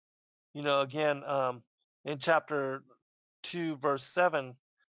that, again, in chapter 2, verse 7,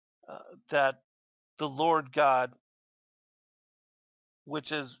 uh, that the Lord God,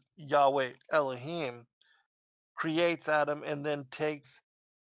 which is Yahweh Elohim, creates Adam and then takes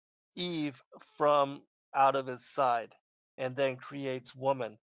Eve from out of his side and then creates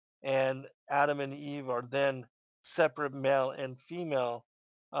woman. And Adam and Eve are then separate, male and female,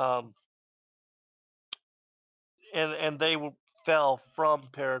 um, and they fell from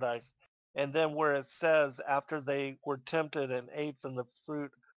paradise. And then where it says after they were tempted and ate from the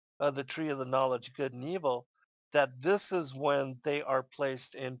fruit of the tree of the knowledge of good and evil, that this is when they are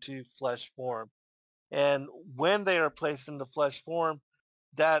placed into flesh form. And when they are placed into flesh form,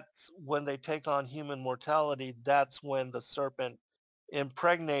 that's when they take on human mortality. That's when the serpent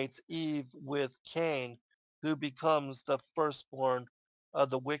impregnates Eve with Cain, who becomes the firstborn of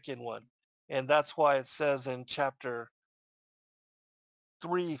the wicked one. And that's why it says in chapter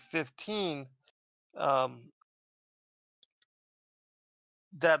 3:15 um,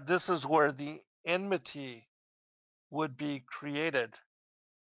 that this is where the enmity would be created.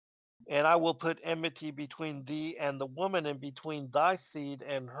 And I will put enmity between thee and the woman, and between thy seed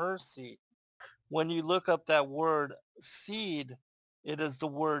and her seed. When you look up that word seed, it is the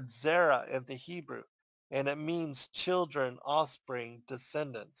word zera in the Hebrew, and it means children, offspring,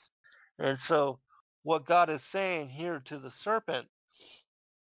 descendants. And so what God is saying here to the serpent,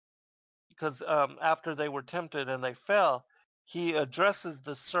 because after they were tempted and they fell, he addresses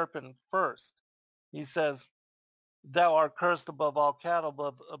the serpent first. He says, thou art cursed above all cattle,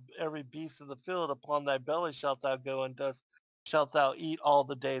 above every beast of the field. Upon thy belly shalt thou go, and dust shalt thou eat all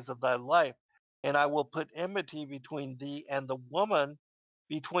the days of thy life. And I will put enmity between thee and the woman,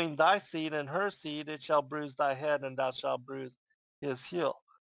 between thy seed and her seed. It shall bruise thy head, and thou shalt bruise his heel.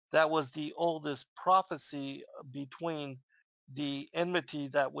 That was the oldest prophecy between the enmity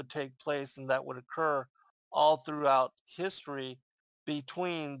that would take place and that would occur all throughout history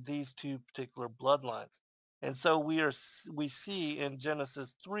between these two particular bloodlines. And so we see in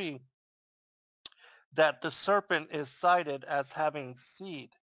Genesis 3 that the serpent is cited as having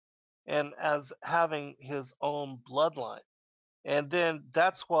seed and as having his own bloodline. And then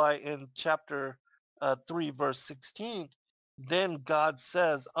that's why in chapter 3, verse 16, then God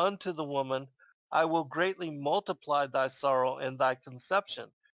says unto the woman, I will greatly multiply thy sorrow and thy conception,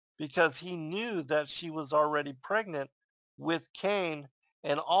 because he knew that she was already pregnant with Cain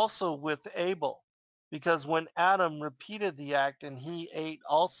and also with Abel. Because when Adam repeated the act and he ate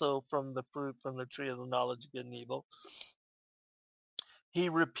also from the fruit from the tree of the knowledge of good and evil, he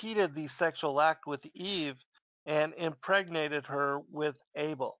repeated the sexual act with Eve and impregnated her with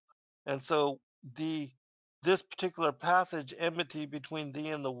Abel. And so this particular passage, enmity between thee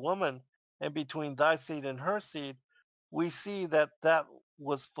and the woman, and between thy seed and her seed, we see that that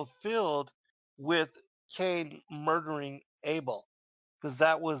was fulfilled with Cain murdering Abel,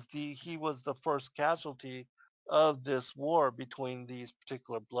 because he was the first casualty of this war between these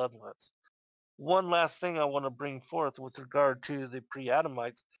particular bloodlines. One last thing I want to bring forth with regard to the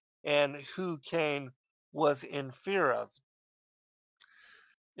pre-Adamites and who Cain was in fear of.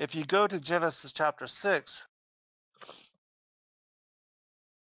 If you go to Genesis chapter 6,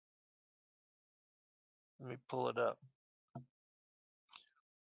 let me pull it up.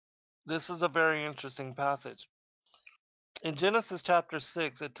 This is a very interesting passage. In Genesis chapter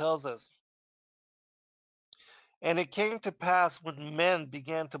 6, it tells us, And it came to pass when men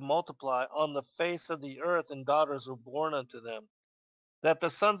began to multiply on the face of the earth and daughters were born unto them, that the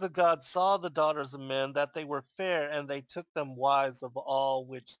sons of God saw the daughters of men, that they were fair, and they took them wives of all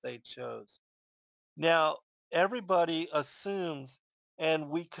which they chose. Now, everybody assumes, and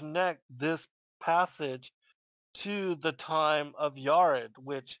we connect this passage to the time of Yared,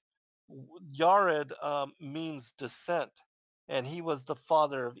 which Yared means descent, and he was the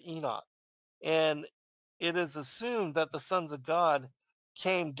father of Enoch. And it is assumed that the sons of God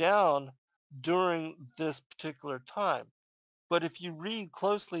came down during this particular time. But if you read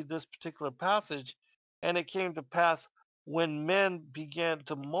closely this particular passage, and it came to pass when men began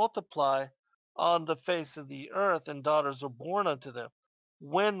to multiply on the face of the earth and daughters were born unto them.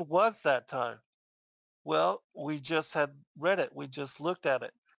 When was that time? Well, we just had read it. We just looked at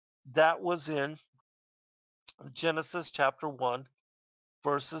it. That was in Genesis chapter 1,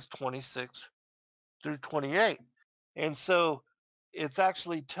 verses 26 through 28. And so it's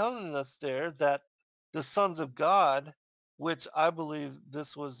actually telling us there that the sons of God, which I believe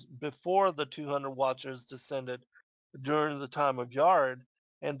this was before the 200 watchers descended during the time of Yard,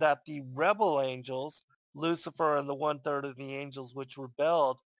 and that the rebel angels, Lucifer and the one-third of the angels which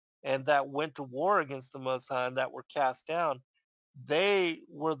rebelled and that went to war against the Most High and that were cast down, they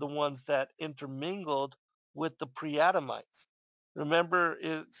were the ones that intermingled with the pre-Adamites. Remember,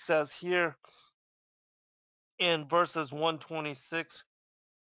 it says here in verses 126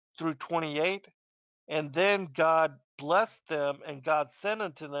 through 28, and then God blessed them, and God said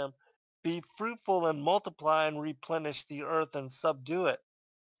unto them, be fruitful and multiply and replenish the earth and subdue it.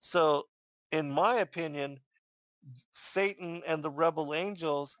 So, in my opinion, Satan and the rebel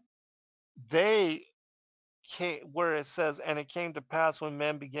angels, they came, where it says, and it came to pass when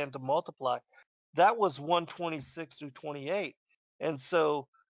men began to multiply, that was 126 through 28. And so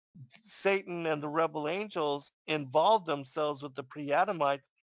Satan and the rebel angels involved themselves with the pre-Adamites,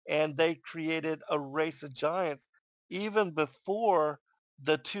 and they created a race of giants even before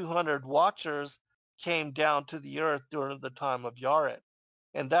the 200 watchers came down to the earth during the time of Yared.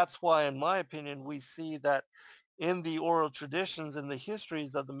 And that's why, in my opinion, we see that in the oral traditions and the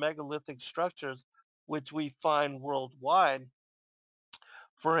histories of the megalithic structures which we find worldwide,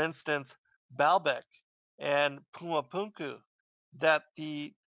 for instance, Baalbek and Pumapunku, that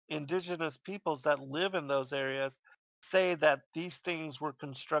the indigenous peoples that live in those areas say that these things were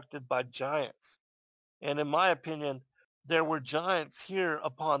constructed by giants. And in my opinion, there were giants here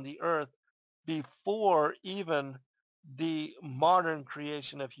upon the earth before even the modern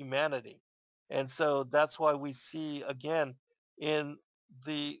creation of humanity. And so that's why we see again in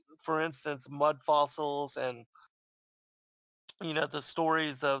the, for instance, mud fossils and the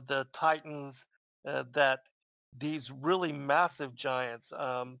stories of the titans, that these really massive giants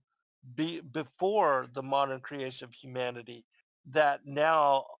before the modern creation of humanity that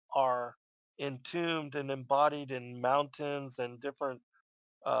now are entombed and embodied in mountains and different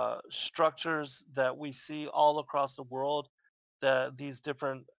structures that we see all across the world, these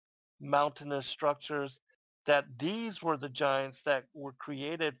different mountainous structures, that these were the giants that were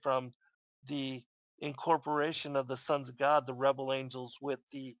created from the incorporation of the sons of God, the rebel angels, with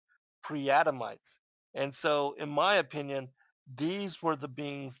the pre-Adamites. And so, in my opinion, these were the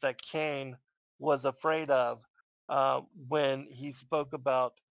beings that Cain was afraid of when he spoke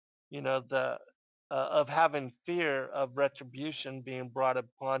about, the of having fear of retribution being brought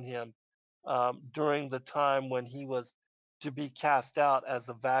upon him during the time when he was to be cast out as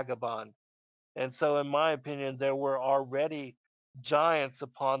a vagabond. And so, in my opinion, there were already giants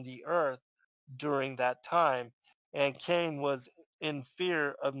upon the earth during that time. And Cain was in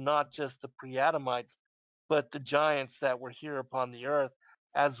fear of not just the pre-Adamites, but the giants that were here upon the earth,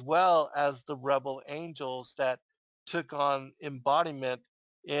 as well as the rebel angels that took on embodiment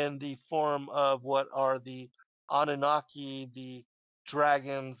in the form of what are the Anunnaki, the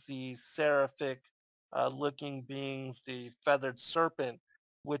dragons, the seraphic looking beings, the feathered serpent,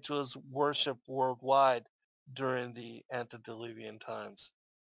 which was worshipped worldwide during the antediluvian times.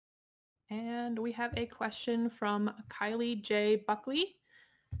 And we have a question from Kylie J. Buckley.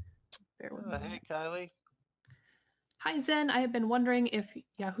 Bear with me. Hey, Kylie. Hi, Zen. I have been wondering if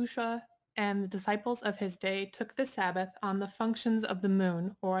Yahusha and the disciples of his day took the Sabbath on the functions of the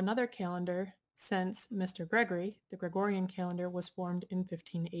moon or another calendar, since Mr. Gregory, the Gregorian calendar, was formed in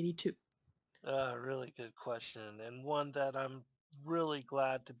 1582. Really good question, and one that I'm really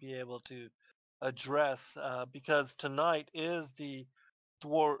glad to be able to address because tonight is the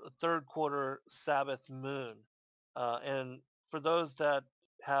third quarter Sabbath moon. And for those that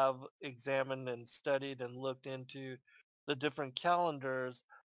have examined and studied and looked into the different calendars,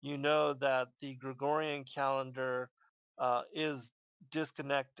 you know that the Gregorian calendar is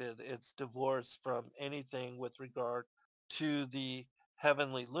disconnected. It's divorced from anything with regard to the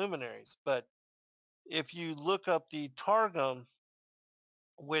heavenly luminaries. But if you look up the Targum,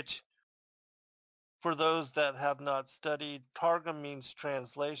 which for those that have not studied, Targum means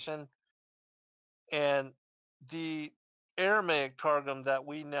translation, and the Aramaic Targum that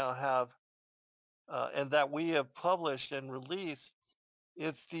we now have and that we have published and released,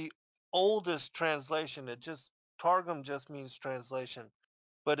 it's the oldest translation. Targum just means translation,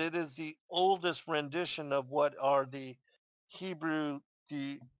 but it is the oldest rendition of what are the Hebrew,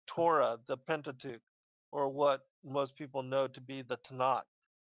 the Torah, the Pentateuch, or what most people know to be the Tanakh.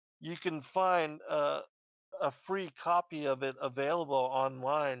 You can find a free copy of it available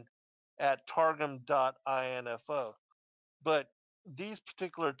online at targum.info. But these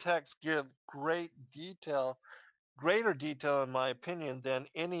particular texts give greater detail in my opinion than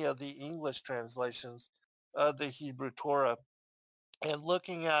any of the English translations of the Hebrew Torah. And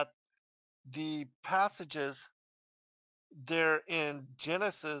looking at the passages there in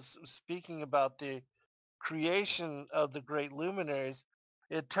Genesis speaking about the creation of the great luminaries,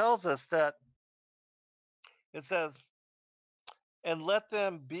 it tells us that it says, and let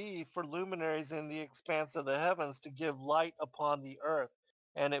them be for luminaries in the expanse of the heavens to give light upon the earth.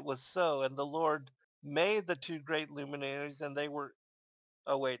 And it was so. And the Lord made the two great luminaries, and they were,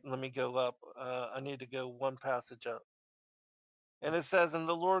 oh wait, let me go up. I need to go one passage up. And it says, and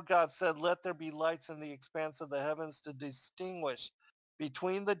the Lord God said, let there be lights in the expanse of the heavens to distinguish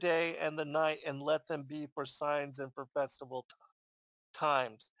between the day and the night, and let them be for signs and for festival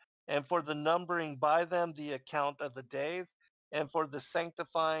times, and for the numbering by them the account of the days, and for the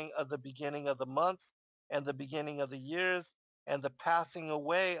sanctifying of the beginning of the months, and the beginning of the years, and the passing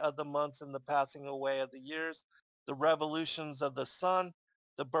away of the months and the passing away of the years, the revolutions of the sun,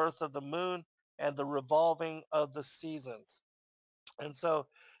 the birth of the moon, and the revolving of the seasons. And so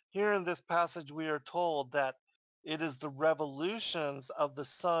here in this passage, we are told that it is the revolutions of the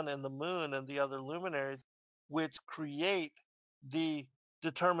sun and the moon and the other luminaries which create the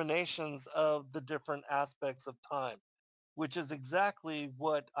determinations of the different aspects of time, which is exactly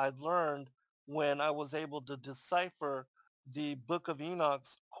what I learned when I was able to decipher the Book of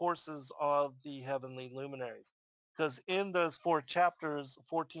Enoch's courses of the heavenly luminaries. Because in those 14 chapters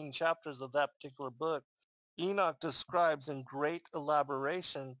of that particular book, Enoch describes in great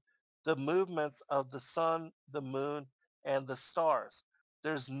elaboration the movements of the sun, the moon, and the stars.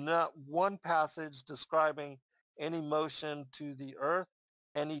 There's not one passage describing any motion to the earth,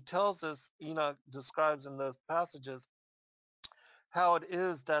 and he tells us, Enoch describes in those passages, how it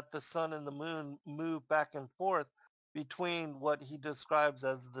is that the sun and the moon move back and forth between what he describes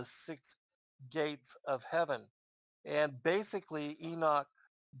as the six gates of heaven. And basically, Enoch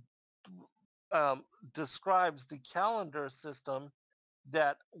um, describes the calendar system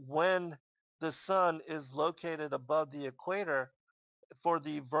that when the sun is located above the equator for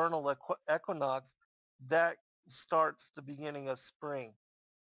the vernal equinox, that starts the beginning of spring.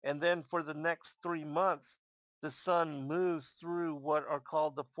 And then for the next 3 months, the sun moves through what are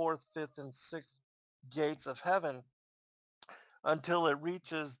called the fourth, fifth, and sixth gates of heaven until it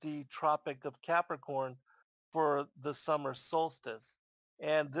reaches the Tropic of Capricorn for the summer solstice.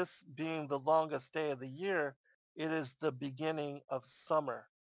 And this being the longest day of the year, it is the beginning of summer.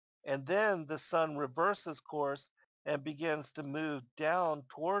 And then the sun reverses course and begins to move down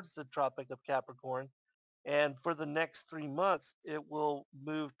towards the Tropic of Capricorn. And for the next 3 months, it will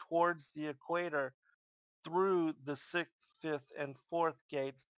move towards the equator through the sixth, fifth, and fourth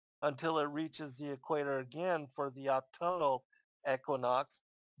gates until it reaches the equator again for the autumnal equinox,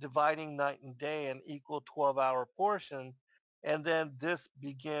 dividing night and day in equal 12-hour portion. And then this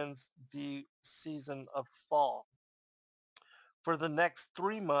begins the season of fall. For the next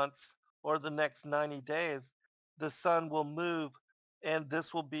 3 months or the next 90 days, the sun will move, and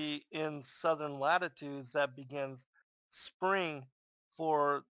this will be in southern latitudes that begins spring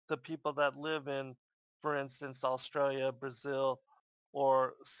for the people that live in, for instance, Australia, Brazil,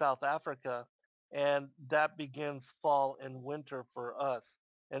 or South Africa. And that begins fall and winter for us.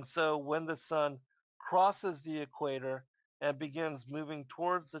 And so when the sun crosses the equator and begins moving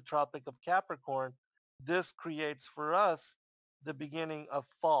towards the Tropic of Capricorn, this creates for us the beginning of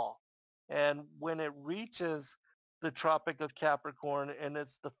fall. And when it reaches the Tropic of Capricorn and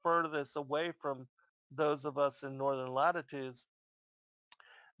it's the furthest away from those of us in northern latitudes,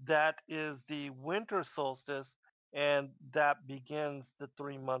 that is the winter solstice, and that begins the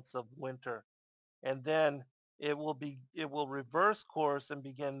 3 months of winter. And then it will reverse course and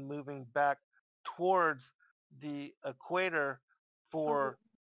begin moving back towards the equator for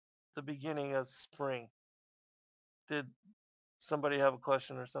the beginning of spring. Did somebody have a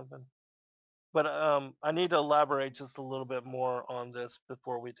question or something? But I need to elaborate just a little bit more on this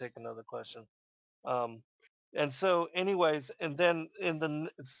before we take another question. Um, and so anyways, and then in the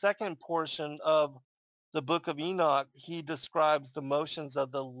second portion of the book of Enoch, he describes the motions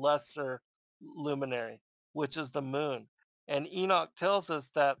of the lesser luminary, which is the moon. And Enoch tells us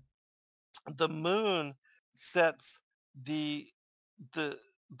that the moon sets the the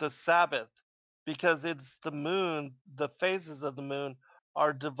the Sabbath because it's the moon, the phases of the moon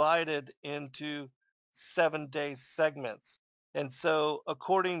are divided into 7-day segments. And so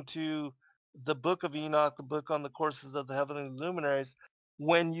according to the book of Enoch, the book on the courses of the heavenly luminaries,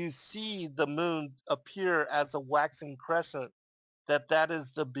 when you see the moon appear as a waxing crescent, that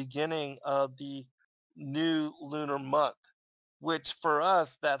is the beginning of the new lunar month, which for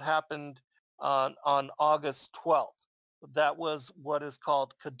us that happened on August 12th. That was what is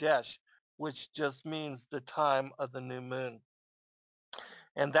called Kadesh, which just means the time of the new moon.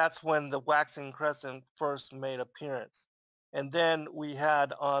 And that's when the waxing crescent first made appearance. And then we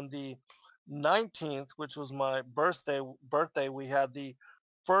had on the 19th, which was my birthday, we had the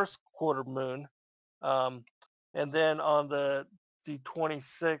first quarter moon. Um, and then on the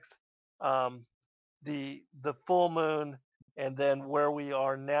 26th, um, the full moon, and then where we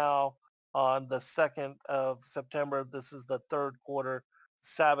are now on the 2nd of September, this is the third quarter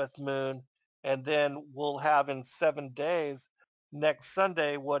Sabbath moon, and then we'll have in 7 days next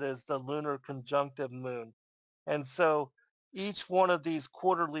Sunday what is the lunar conjunctive moon. And so each one of these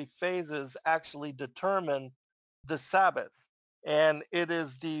quarterly phases actually determine the Sabbaths. And it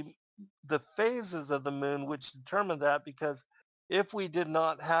is the phases of the moon which determine that, because if we did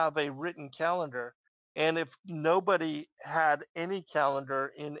not have a written calendar, and if nobody had any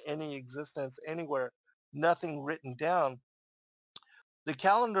calendar in any existence anywhere, nothing written down, the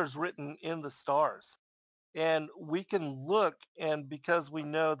calendar is written in the stars. And we can look, and because we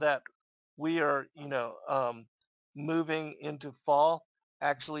know that we are, moving into fall,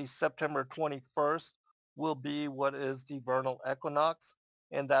 actually September 21st will be what is the vernal equinox,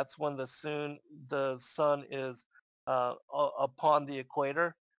 and that's when the sun is upon the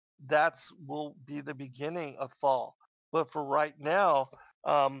equator. That's will be the beginning of fall. But for right now,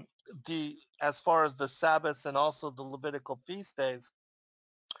 the as far as the Sabbaths and also the Levitical feast days,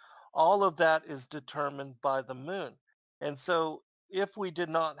 all of that is determined by the moon. And so if we did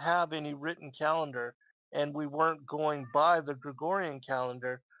not have any written calendar and we weren't going by the Gregorian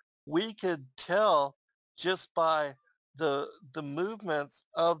calendar, we could tell just by the movements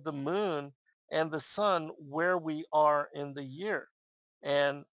of the moon and the sun where we are in the year.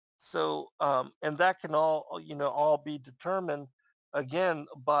 And so and that can all be determined again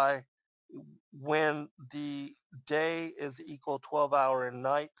by when the day is equal 12-hour and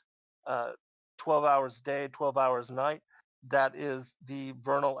night, uh, 12 hours day, 12 hours night. That is the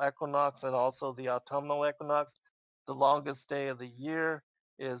vernal equinox and also the autumnal equinox. The longest day of the year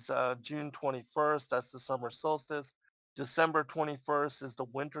is June 21st. That's the summer solstice. December 21st is the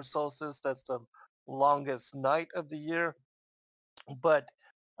winter solstice. That's the longest night of the year. But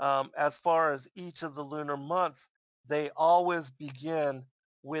as far as each of the lunar months, they always begin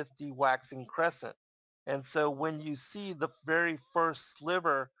with the waxing crescent. And so when you see the very first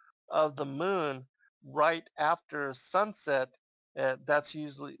sliver of the moon right after sunset, that's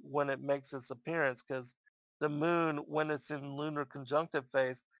usually when it makes its appearance, because the moon, when it's in lunar conjunctive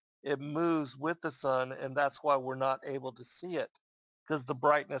phase, it moves with the sun, and that's why we're not able to see it, because the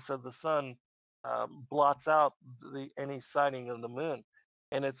brightness of the sun blots out any sighting of the moon.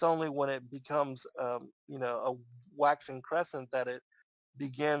 And it's only when it becomes, a waxing crescent that it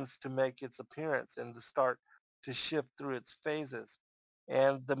begins to make its appearance and to start to shift through its phases.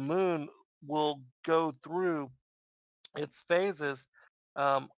 And the moon will go through its phases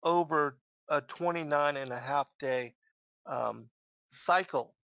over a 29 and a half day um,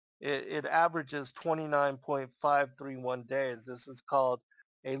 cycle. It averages 29.531 days. This is called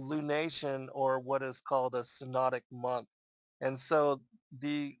a lunation, or what is called a synodic month. And so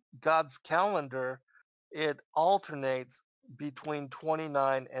the God's calendar, it alternates between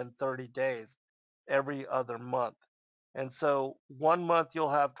 29 and 30 days every other month. And so one month you'll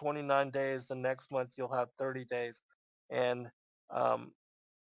have 29 days, the next month you'll have 30 days. And um,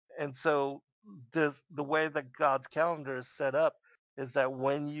 and so the way that God's calendar is set up is that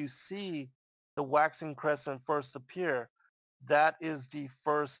when you see the waxing crescent first appear, that is the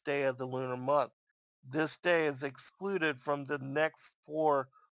first day of the lunar month. This day is excluded from the next 4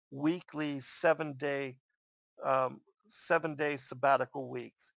 weekly 7-day sabbatical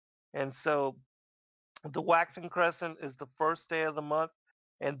weeks. And so the waxing crescent is the first day of the month,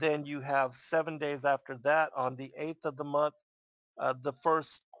 And then you have 7 days after that on the 8th of the month, the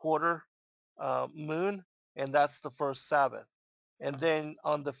first quarter moon, and that's the first Sabbath. And then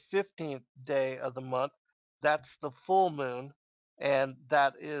on the 15th day of the month, that's the full moon, and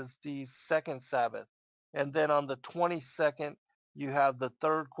that is the second Sabbath. And then on the 22nd, you have the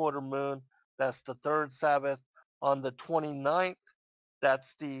third quarter moon, that's the third Sabbath. On the 29th,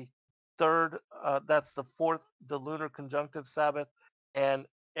 that's the that's the fourth, the lunar conjunctive Sabbath. And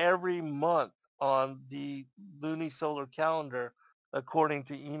every month on the lunisolar calendar, according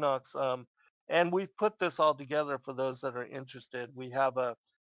to Enoch's, and we've put this all together for those that are interested. We have a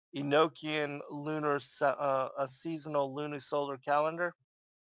Enochian a seasonal lunisolar calendar,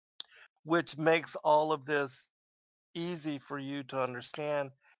 which makes all of this easy for you to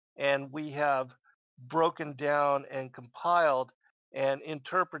understand. And we have broken down and compiled and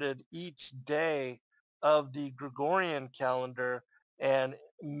interpreted each day of the Gregorian calendar and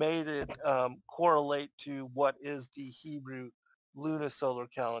made it correlate to what is the Hebrew lunisolar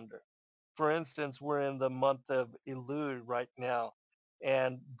calendar. For instance, we're in the month of Elul right now.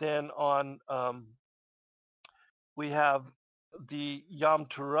 And then on, we have the Yom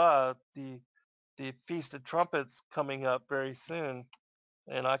Teruah, the Feast of Trumpets coming up very soon,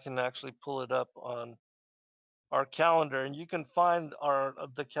 and I can actually pull it up on our calendar. And you can find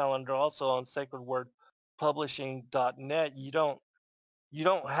the calendar also on sacredwordpublishing.net. You don't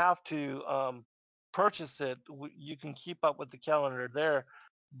have to purchase it. You can keep up with the calendar there.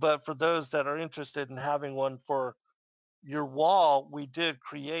 But for those that are interested in having one for your wall, we did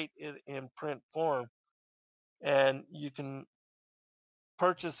create it in print form, and you can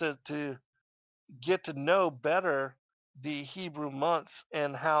purchase it to get to know better the Hebrew months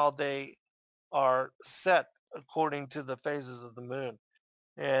and how they are set according to the phases of the moon.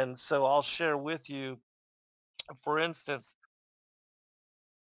 And so I'll share with you, for instance,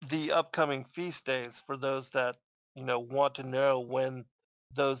 the upcoming feast days for those that, want to know when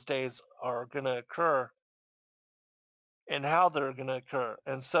those days are going to occur and how they're going to occur.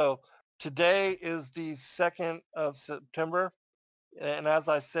 And so today is the 2nd of September. And as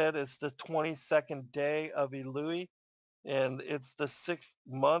I said, it's the 22nd day of Elul. And it's the 6th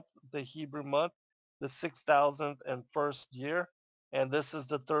month, the Hebrew month, the 6,001st year. And this is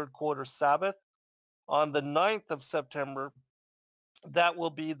the third quarter Sabbath. On the 9th of September, that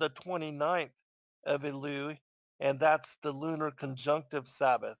will be the 29th of Elul, and that's the lunar conjunctive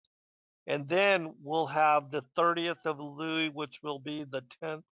Sabbath. And then we'll have the 30th of Elul, which will be the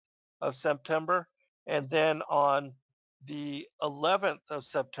 10th of September. And then on the 11th of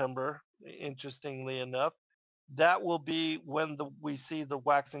September, interestingly enough, that will be when we see the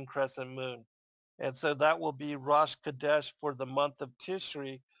waxing crescent moon. And so that will be Rosh Chodesh for the month of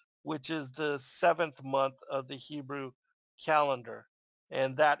Tishri, which is the 7th month of the Hebrew calendar.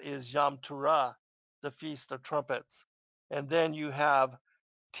 And that is Yom Teruah, the Feast of Trumpets. And then you have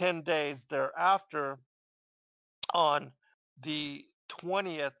 10 days thereafter on the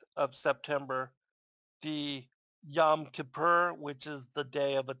 20th of September, the Yom Kippur, which is the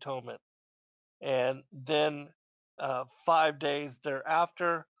Day of Atonement. And then 5 days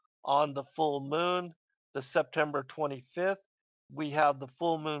thereafter, on the full moon, the September 25th, we have the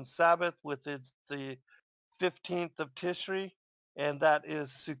full moon Sabbath, with the 15th of Tishri, and that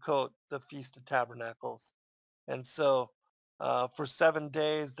is Sukkot, the Feast of Tabernacles. And so for 7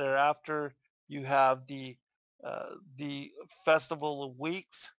 days thereafter, you have the Festival of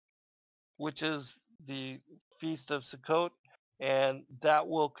Weeks, which is the Feast of Sukkot, and that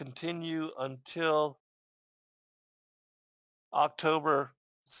will continue until October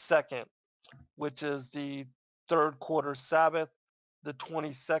 2nd, which is the third quarter Sabbath, the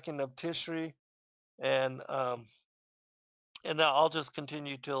 22nd of Tishri, and now I'll just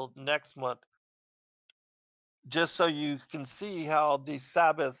continue till next month, just so you can see how the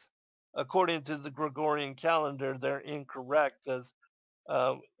Sabbaths, according to the Gregorian calendar, they're incorrect, because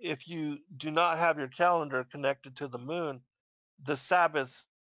if you do not have your calendar connected to the moon, the Sabbaths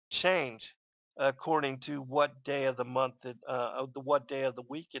change according to what day of the month, what day of the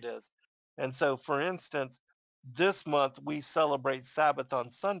week it is. And so, for instance, this month we celebrate Sabbath on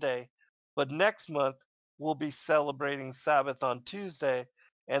Sunday, but next month we'll be celebrating Sabbath on Tuesday.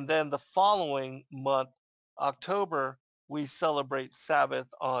 And then the following month, October, we celebrate Sabbath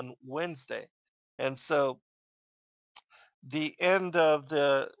on Wednesday. And so the end of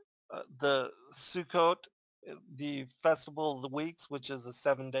the Sukkot, the Festival of the Weeks, which is a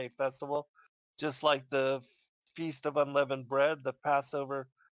 7-day festival, just like the Feast of Unleavened Bread, the Passover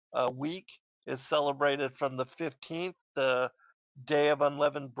week is celebrated from the 15th, the Day of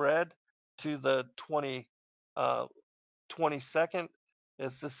Unleavened Bread, to the 22nd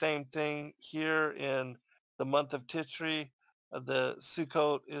It's the same thing here in the month of Tishri. The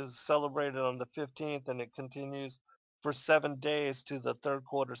Sukkot is celebrated on the 15th, and it continues for 7 days to the third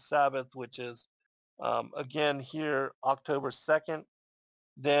quarter Sabbath, which is again here October 2nd.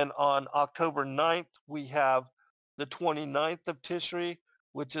 Then on October 9th, we have the 29th of Tishri,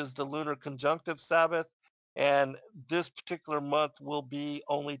 which is the lunar conjunctive Sabbath. And this particular month will be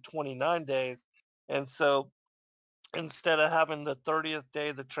only 29 days. And so instead of having the 30th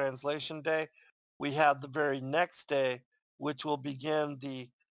day, the translation day, we have the very next day, which will begin the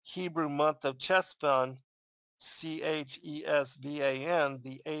Hebrew month of Chesvan, Chesvan,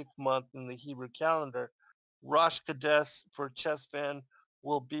 the 8th month in the Hebrew calendar. Rosh Chodesh for Chesvan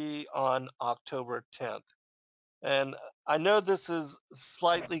will be on October 10th. And I know this is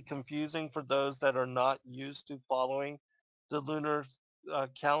slightly confusing for those that are not used to following the lunar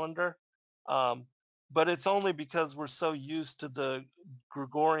calendar, um, but it's only because we're so used to the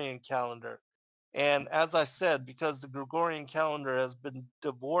Gregorian calendar. And as I said, because the Gregorian calendar has been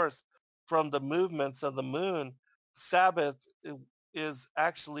divorced from the movements of the moon, Sabbath is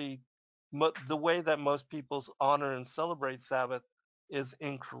actually the way that most people honor and celebrate Sabbath is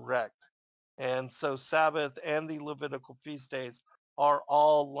incorrect. And so Sabbath and the Levitical feast days are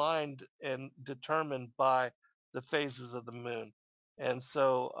all lined and determined by the phases of the moon. And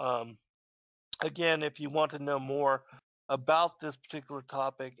so, again, if you want to know more about this particular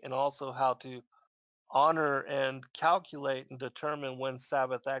topic and also how to honor and calculate and determine when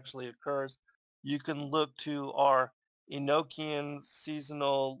Sabbath actually occurs, you can look to our Enochian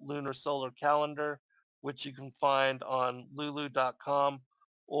seasonal lunar solar calendar, which you can find on lulu.com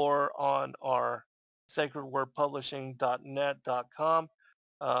or on our sacredwordpublishing.net.com.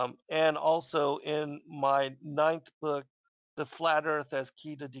 And also in my 9th book, The Flat Earth as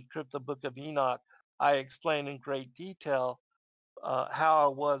Key to Decrypt the Book of Enoch, I explain in great detail how I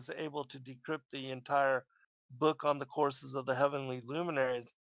was able to decrypt the entire book on the courses of the heavenly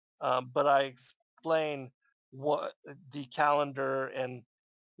luminaries. But I explain what the calendar and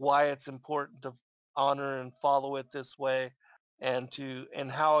why it's important to honor and follow it this way, and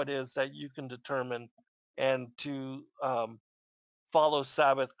how it is that you can determine and to follow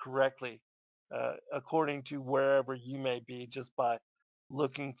Sabbath correctly according to wherever you may be, just by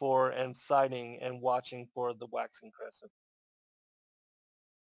looking for and citing and watching for the waxing crescent.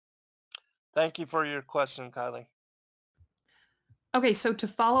 Thank you for your question, Kylie. Okay, so to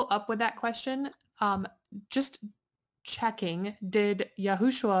follow up with that question, just checking, did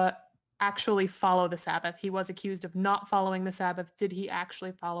Yahushua actually follow the Sabbath? He was accused of not following the Sabbath. Did he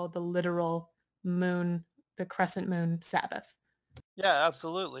actually follow the literal moon, the crescent moon Sabbath? Yeah,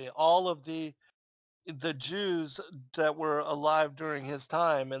 absolutely. All of the Jews that were alive during his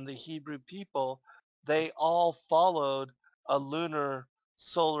time and the Hebrew people, they all followed a lunar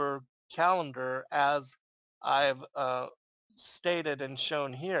solar calendar as I've stated and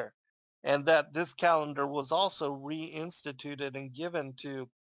shown here. And that this calendar was also reinstituted and given to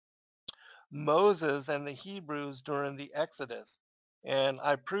Moses and the Hebrews during the Exodus. And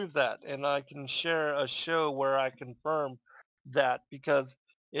I prove that. And I can share a show where I confirm that, because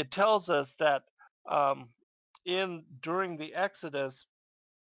it tells us that during the Exodus,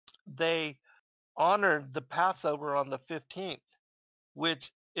 they honored the Passover on the 15th,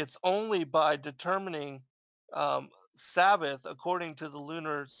 which it's only by determining Sabbath according to the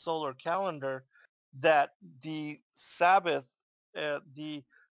lunar solar calendar that the Sabbath, the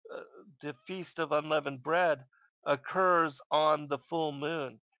uh, the Feast of Unleavened Bread, occurs on the full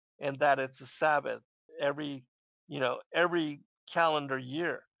moon, and that it's a Sabbath every, every calendar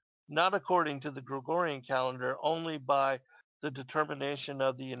year, not according to the Gregorian calendar, only by the determination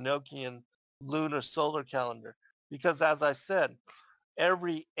of the Enochian lunar solar calendar. Because as I said,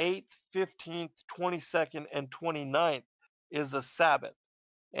 every 8th, 15th, 22nd, and 29th is a Sabbath.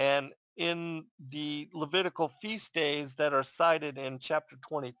 And in the Levitical feast days that are cited in chapter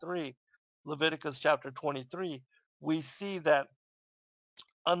 23, Leviticus chapter 23, we see that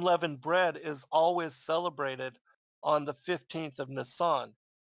unleavened bread is always celebrated on the 15th of Nisan.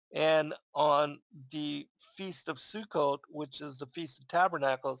 And on the Feast of Sukkot, which is the Feast of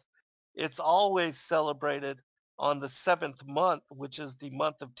Tabernacles, it's always celebrated on the 7th month, which is the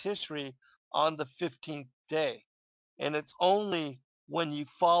month of Tishri, on the 15th day. And it's only when you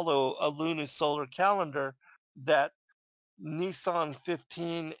follow a lunisolar calendar that Nisan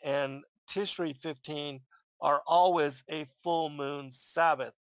 15 and Tishri 15 are always a full moon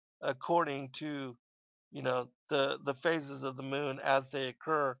Sabbath, according to, the phases of the moon as they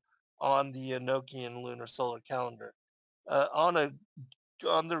occur on the Enochian lunar solar calendar. On the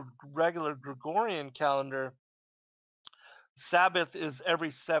regular Gregorian calendar, Sabbath is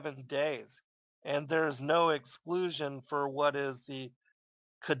every 7 days, and there's no exclusion for what is the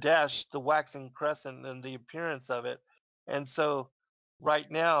Kadesh, the waxing crescent, and the appearance of it. And so right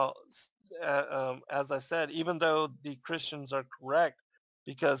now, as I said, even though the Christians are correct,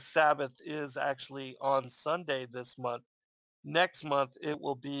 because Sabbath is actually on Sunday this month, next month it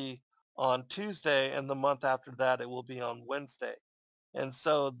will be on Tuesday, and the month after that it will be on Wednesday. And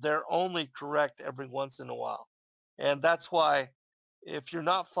so they're only correct every once in a while. And that's why if you're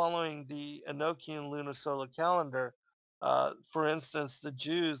not following the Enochian lunisolar calendar, for instance, the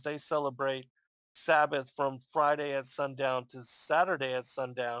Jews, they celebrate Sabbath from Friday at sundown to Saturday at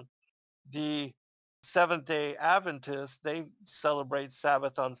sundown. The Seventh-day Adventists, they celebrate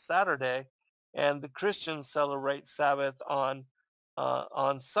Sabbath on Saturday, and the Christians celebrate Sabbath on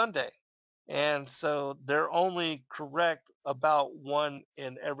Sunday. And so they're only correct about one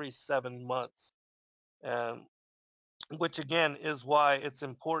in every 7 months, um, which again is why it's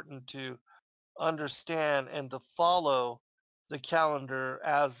important to understand and to follow the calendar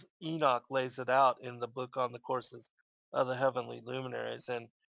as Enoch lays it out in the book on the courses of the heavenly luminaries. And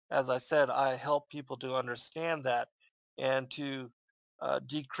as I said, I help people to understand that and to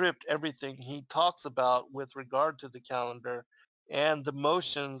decrypt everything he talks about with regard to the calendar and the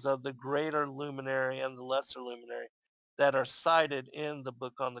motions of the greater luminary and the lesser luminary that are cited in the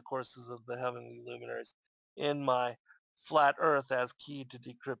book on the courses of the heavenly luminaries in my Flat Earth as key to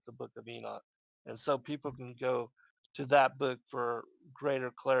decrypt the book of Enoch. And so people can go to that book for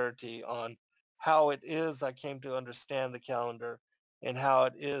greater clarity on how it is I came to understand the calendar and how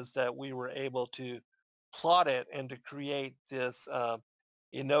it is that we were able to plot it and to create this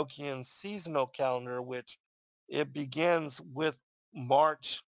Enochian seasonal calendar, which it begins with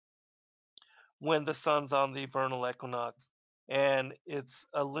March when the sun's on the vernal equinox. And it's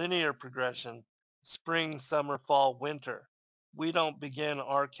a linear progression, spring, summer, fall, winter. We don't begin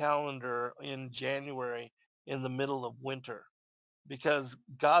our calendar in January in the middle of winter because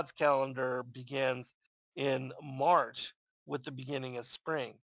God's calendar begins in March with the beginning of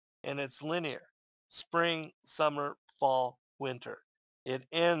spring, and it's linear. Spring, summer, fall, winter. It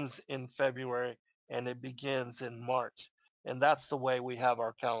ends in February and it begins in March. And that's the way we have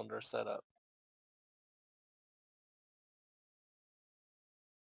our calendar set up.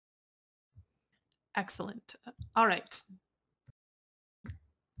 Excellent. All right.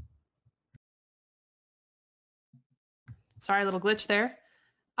 Sorry, a little glitch there.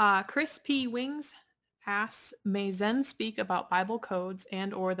 Chris P. Wings asks, may Zen speak about Bible codes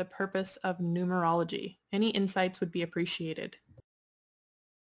and or the purpose of numerology? Any insights would be appreciated.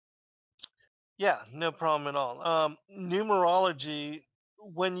 Yeah, no problem at all. Numerology,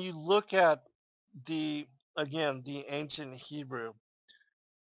 when you look at again, the ancient Hebrew,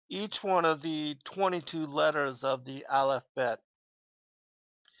 each one of the 22 letters of the alphabet,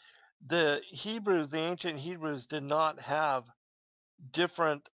 the ancient Hebrews did not have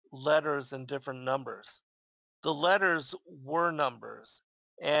different letters and different numbers. The letters were numbers,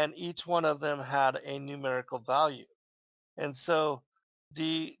 and each one of them had a numerical value. And so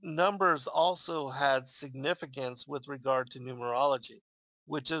the numbers also had significance with regard to numerology,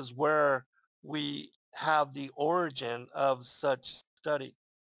 which is where we have the origin of such study.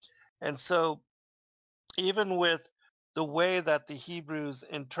 And so even with the way that the Hebrews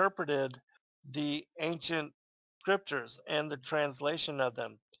interpreted the ancient scriptures and the translation of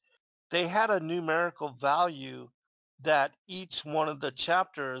them, they had a numerical value that each one of the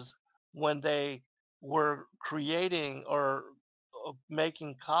chapters, when they were creating or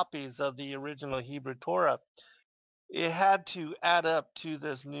making copies of the original Hebrew Torah, it had to add up to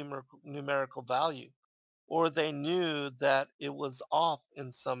this numerical value, or they knew that it was off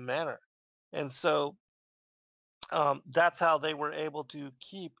in some manner. And so that's how they were able to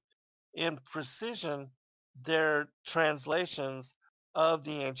keep in precision their translations of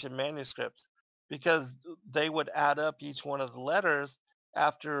the ancient manuscripts, because they would add up each one of the letters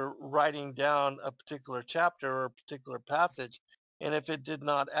after writing down a particular chapter or a particular passage. And if it did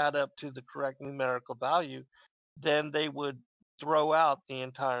not add up to the correct numerical value, then they would throw out the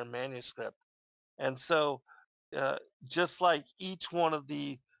entire manuscript. And so just like each one of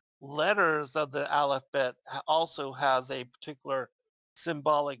the letters of the alphabet also has a particular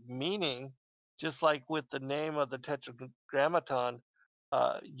symbolic meaning, just like with the name of the tetragrammaton,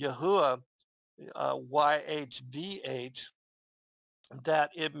 Yahuwah, YHVH, that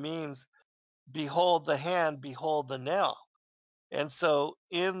it means behold the hand, behold the nail. And so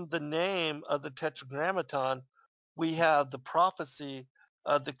in the name of the tetragrammaton, we have the prophecy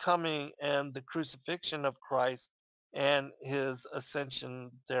of the coming and the crucifixion of Christ and his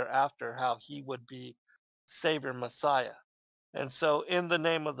ascension thereafter, how he would be Savior Messiah. And so in the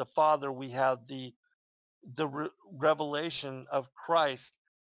name of the Father, we have the revelation of Christ,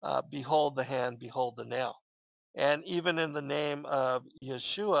 behold the hand, behold the nail. And even in the name of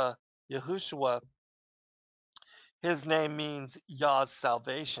Yahushua, his name means Yah's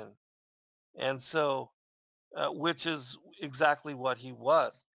salvation. And so, which is exactly what he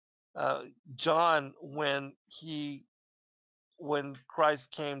was. John, when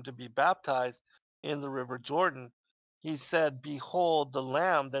Christ came to be baptized in the River Jordan, he said, behold the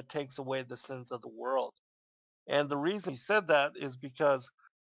Lamb that takes away the sins of the world. And the reason he said that is because,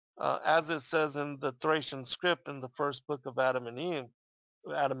 as it says in the Thracian script in the first book of Adam and Eve,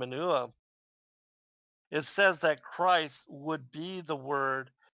 it says that Christ would be the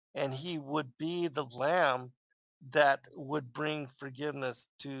Word and he would be the Lamb that would bring forgiveness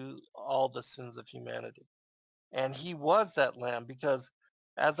to all the sins of humanity. And he was that Lamb because,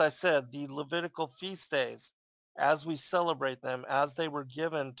 as I said, the Levitical feast days, as we celebrate them, as they were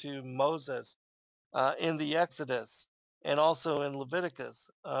given to Moses in the Exodus and also in Leviticus,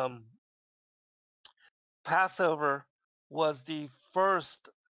 Passover was the first,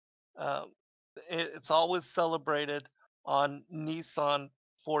 uh, it's always celebrated on Nisan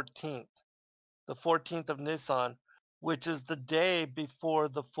 14th, the 14th of Nisan, which is the day before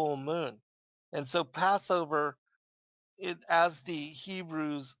the full moon. And so Passover, as the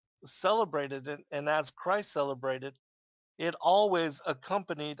Hebrews celebrated it and as Christ celebrated, it always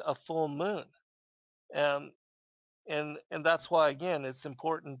accompanied a full moon. Um, and that's why, again, it's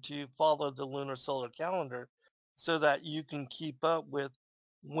important to follow the lunar solar calendar so that you can keep up with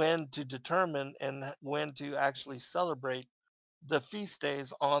when to determine and when to actually celebrate the feast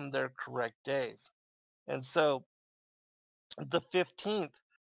days on their correct days. And so the 15th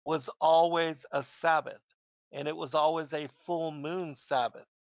was always a Sabbath, and it was always a full moon Sabbath.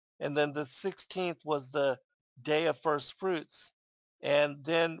 And then the 16th was the day of first fruits. And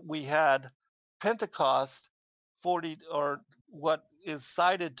then we had Pentecost, 40, or what is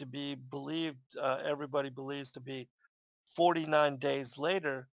cited to be believed, everybody believes to be 49 days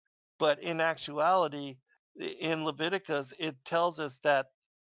later. But in actuality, in Leviticus, it tells us that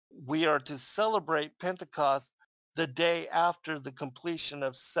we are to celebrate Pentecost the day after the completion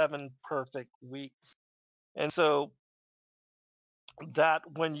of 7 perfect weeks. And so that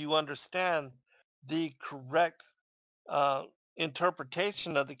when you understand the correct uh,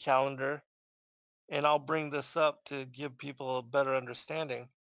 interpretation of the calendar, and I'll bring this up to give people a better understanding,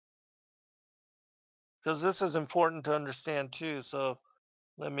 because this is important to understand too. So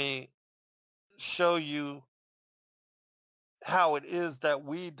let me show you how it is that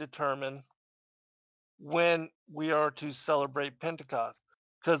we determine when we are to celebrate Pentecost,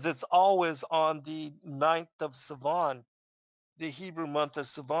 because it's always on the 9th of Sivan, the Hebrew month of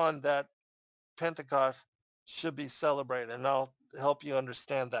Sivan, that Pentecost should be celebrated, and I'll help you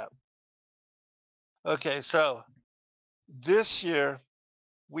understand that. Okay, so this year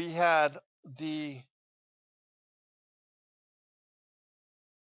we had the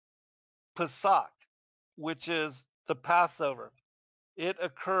Pesach, which is the Passover. It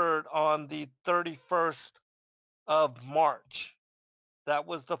occurred on the 31st of March. That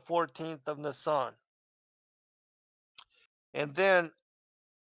was the 14th of Nisan. And then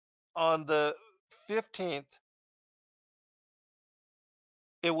on the 15th,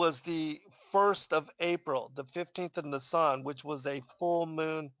 it was the 1st of April, the 15th of Nisan, which was a full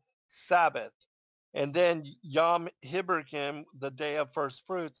moon Sabbath. And then Yom Hibberkim, the day of first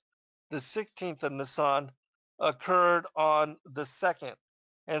fruits, the 16th of Nisan, occurred on the 2nd.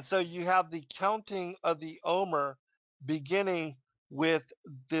 And so you have the counting of the Omer beginning with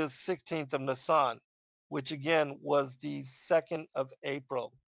the 16th of Nisan, which again was the 2nd of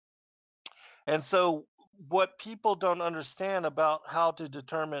April. And so what people don't understand about how to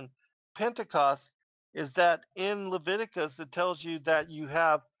determine Pentecost is that in Leviticus, it tells you that you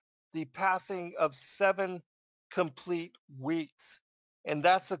have the passing of 7 complete weeks. And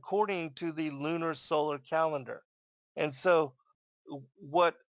that's according to the lunar solar calendar. And so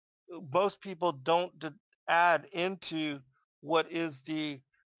what most people don't add into what is the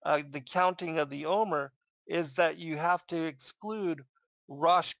counting of the Omer is that you have to exclude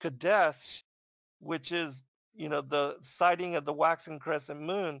Rosh Chodesh, which is, the sighting of the waxing crescent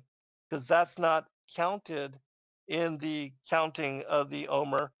moon, because that's not counted in the counting of the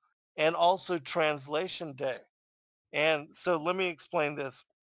Omer, and also translation day. And so let me explain this.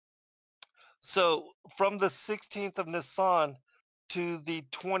 So from the 16th of Nisan to the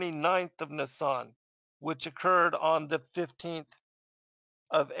 29th of Nisan, which occurred on the 15th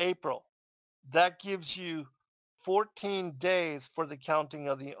of April, that gives you 14 days for the counting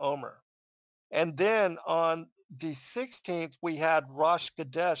of the Omer. And then on the 16th, we had Rosh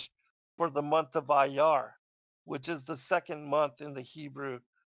Chodesh for the month of Iyar, which is the second month in the Hebrew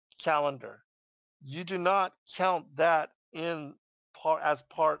calendar. You do not count that in as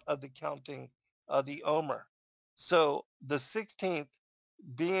part of the counting of the Omer. So the 16th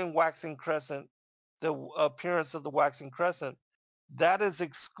being waxing crescent, the appearance of the waxing crescent, that is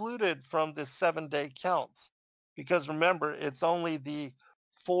excluded from the 7-day counts. Because remember, it's only the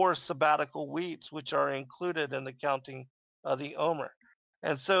 4 sabbatical weeks which are included in the counting of the Omer.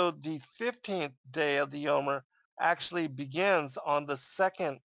 And so the 15th day of the Omer actually begins on the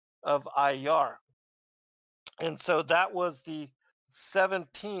 2nd of Iyar. And so that was the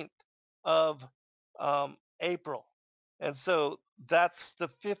 17th of April. And so that's the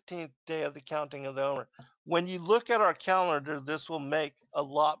 15th day of the counting of the Omer. When you look at our calendar, this will make a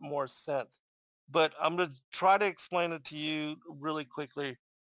lot more sense. But I'm going to try to explain it to you really quickly.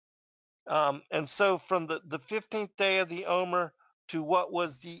 And so from the 15th day of the Omer to what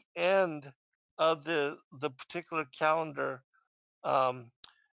was the end of the particular calendar,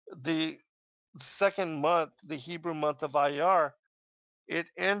 the second month, the Hebrew month of Iyar, it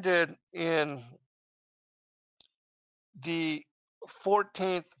ended in the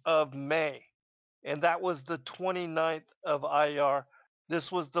 14th of May, and that was the 29th of Iyar.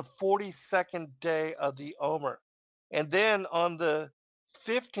 This was the 42nd day of the Omer. And then on the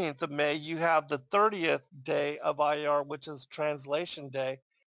 15th of May, you have the 30th day of Iyar, which is Translation Day.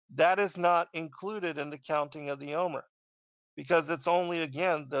 That is not included in the counting of the Omer because it's only,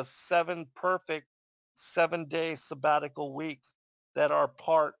 again, the 7 perfect 7-day sabbatical weeks that are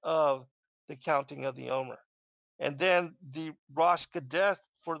part of the counting of the Omer. And then the Rosh Chodesh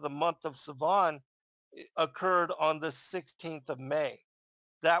for the month of Sivan occurred on the 16th of May.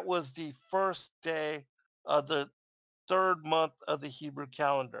 That was the first day of the third month of the Hebrew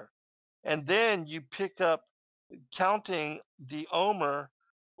calendar. And then you pick up counting the Omer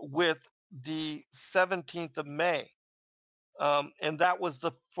with the 17th of May. And that was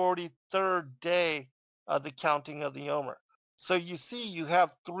the 43rd day of the counting of the Omer. So you see, you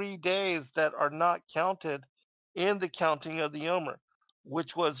have 3 days that are not counted in the counting of the Omer,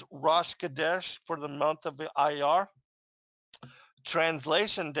 which was Rosh Chodesh for the month of Iyar,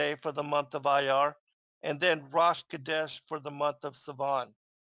 Translation Day for the month of Iyar, and then Rosh Chodesh for the month of Sivan.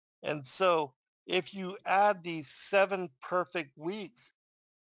 And so if you add these 7 perfect weeks,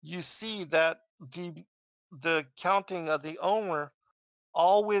 you see that the counting of the Omer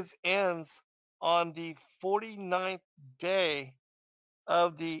always ends on the 49th day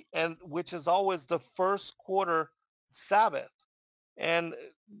of the, and which is always the first quarter Sabbath. And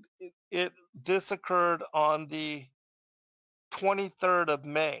this occurred on the 23rd of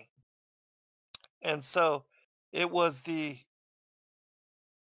May. And so it was the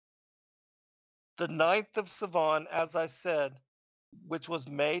 9th of Sivan, as I said, which was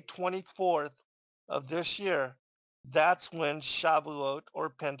May 24th of this year. That's when Shavuot or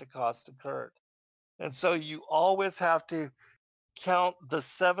Pentecost occurred. And so you always have to count the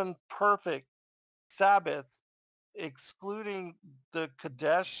 7 perfect Sabbaths, excluding the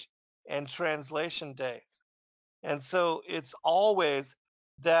Kadesh and translation days. And so it's always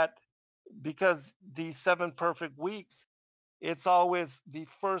that, because these 7 perfect weeks, it's always the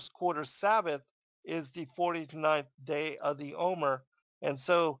first quarter Sabbath is the 49th day of the Omer. And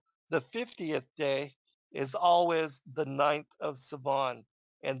so the 50th day is always the 9th of Sivan.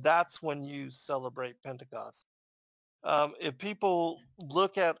 And that's when you celebrate Pentecost. If people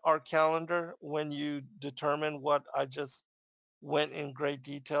look at our calendar when you determine what I just went in great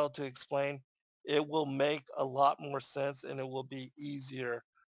detail to explain, it will make a lot more sense and it will be easier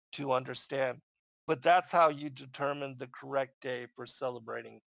to understand. But that's how you determine the correct day for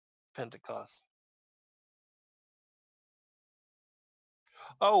celebrating Pentecost.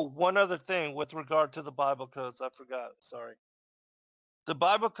 Oh, one other thing with regard to the Bible codes, I forgot, sorry. The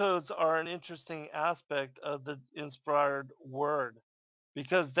Bible codes are an interesting aspect of the inspired word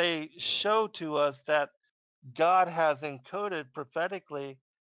because they show to us that God has encoded prophetically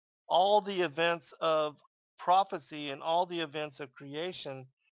all the events of prophecy and all the events of creation,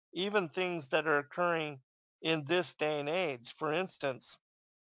 even things that are occurring in this day and age. For instance,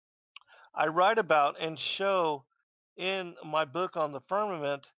 I write about and show in my book on the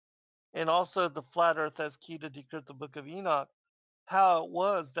firmament and also the flat earth as key to decrypt the book of Enoch, how it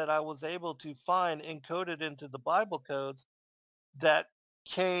was that I was able to find encoded into the Bible codes that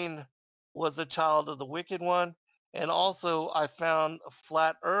Cain was a child of the wicked one. And also I found a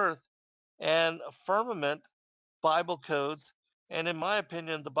flat earth and a firmament Bible codes. And in my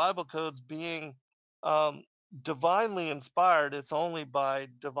opinion, the Bible codes being divinely inspired, it's only by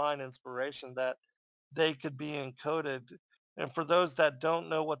divine inspiration that they could be encoded. And for those that don't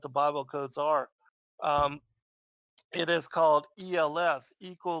know what the Bible codes are, um, it is called ELS,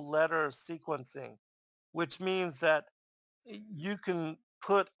 equal letter sequencing, which means that you can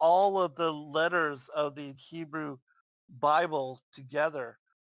put all of the letters of the Hebrew Bible together,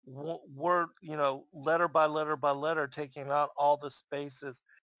 word, letter by letter by letter, taking out all the spaces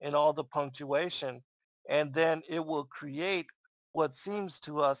and all the punctuation, and then it will create what seems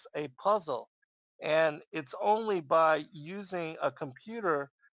to us a puzzle. And it's only by using a computer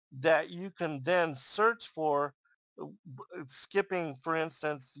that you can then search for, skipping, for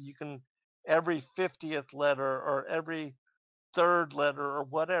instance, you can every 50th letter or every third letter or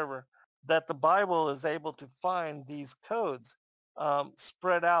whatever, that the Bible is able to find these codes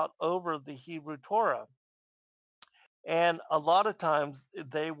spread out over the Hebrew Torah. And a lot of times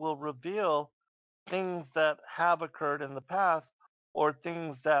they will reveal things that have occurred in the past or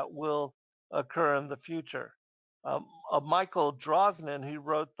things that will occur in the future. Michael Drosnin, who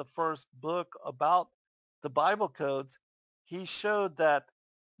wrote the first book about the Bible codes, he showed that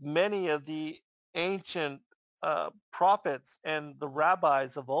many of the ancient prophets and the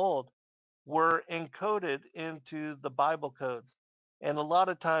rabbis of old were encoded into the Bible codes. And a lot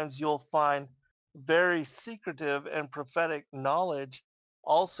of times you'll find very secretive and prophetic knowledge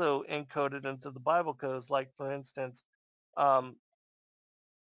also encoded into the Bible codes. Like, for instance, um,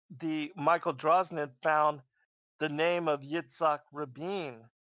 the Michael Drosnin found the name of Yitzhak Rabin,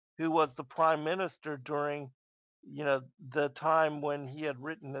 who was the prime minister during, the time when he had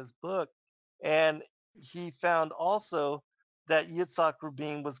written his book. And he found also that Yitzhak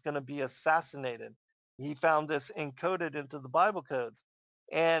Rabin was going to be assassinated. He found this encoded into the Bible codes.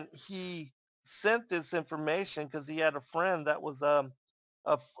 And he sent this information because he had a friend that was a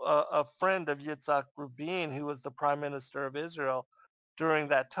friend of Yitzhak Rabin, who was the prime minister of Israel during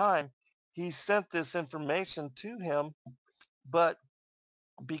that time. He sent this information to him, but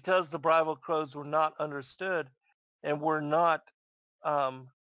because the Bible codes were not understood and were not um,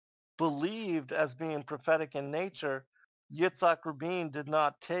 believed as being prophetic in nature, Yitzhak Rabin did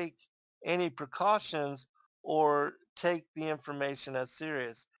not take any precautions or take the information as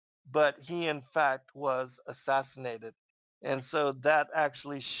serious, but he in fact was assassinated. And so that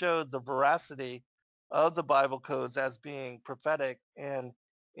actually showed the veracity of the Bible codes as being prophetic and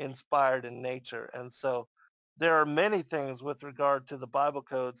inspired in nature. And so there are many things with regard to the Bible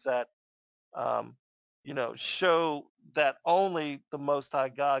codes that um, show that only the Most High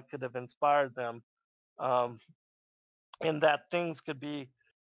God could have inspired them, um, and that things could be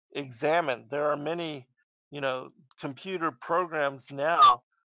examined. There are many, you know, computer programs now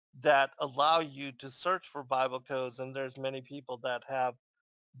that allow you to search for Bible codes, and there's many people that have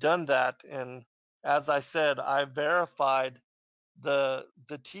done that. And as I said, I verified the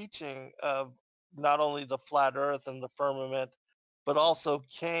teaching of not only the flat earth and the firmament, but also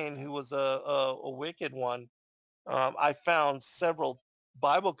Cain, who was a wicked one. I found several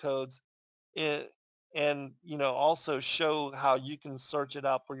Bible codes in, and also show how you can search it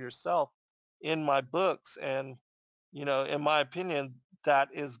out for yourself in my books. And in my opinion, that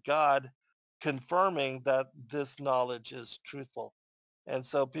is God confirming that this knowledge is truthful. And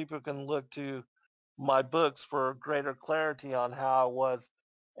so people can look to my books for greater clarity on how I was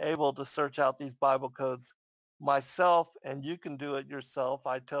able to search out these Bible codes myself, and you can do it yourself.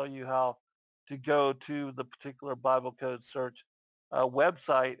 I tell you how to go to the particular Bible code search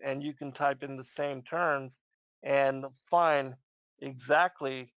website, and you can type in the same terms and find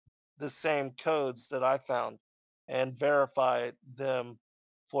exactly the same codes that I found and verify them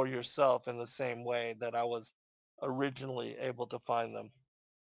for yourself in the same way that I was originally able to find them.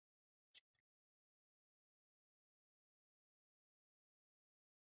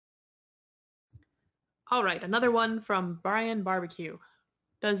 All right, another one from Brian Barbecue.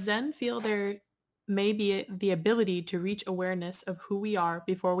 Does Zen feel there may be the ability to reach awareness of who we are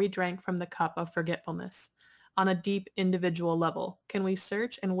before we drank from the cup of forgetfulness? On a deep individual level, can we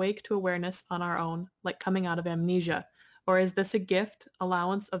search and wake to awareness on our own, like coming out of amnesia? Or is this a gift,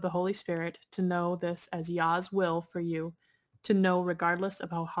 allowance of the Holy Spirit to know this as Yah's will for you, to know regardless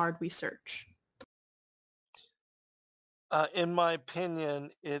of how hard we search? In my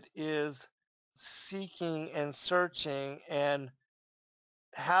opinion, it is seeking and searching and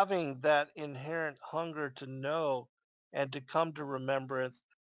having that inherent hunger to know and to come to remembrance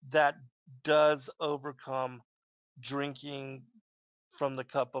that does overcome drinking from the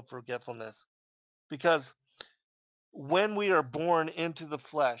cup of forgetfulness. Because when we are born into the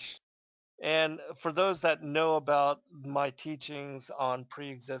flesh, and for those that know about my teachings on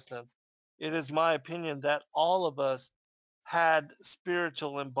pre-existence, it is my opinion that all of us had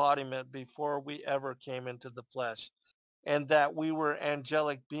spiritual embodiment before we ever came into the flesh, and that we were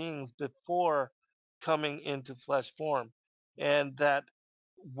angelic beings before coming into flesh form, and that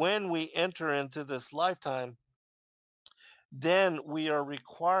when we enter into this lifetime, then we are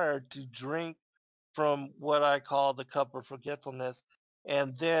required to drink from what I call the cup of forgetfulness,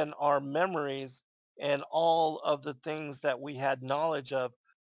 and then our memories and all of the things that we had knowledge of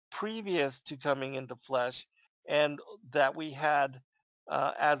previous to coming into flesh, and that we had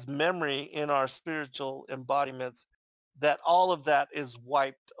as memory in our spiritual embodiments, that all of that is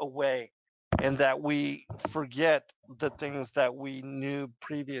wiped away, and that we forget the things that we knew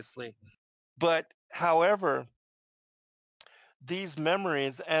previously. But however, these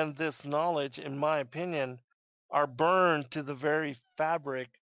memories and this knowledge, in my opinion, are burned to the very fabric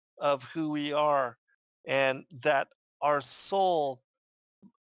of who we are, and that our soul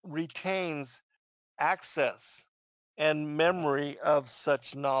retains access and memory of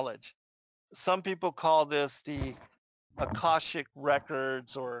such knowledge. Some people call this the Akashic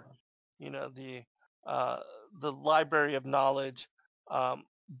records, or the uh, the library of knowledge.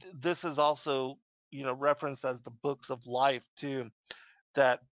 This is also referenced as the books of life too.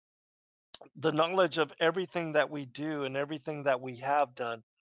 That the knowledge of everything that we do and everything that we have done,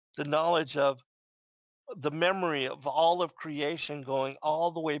 the knowledge of the memory of all of creation going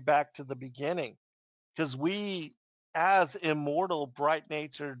all the way back to the beginning. Because we, as immortal,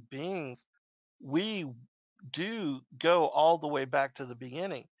 bright-natured beings, we do go all the way back to the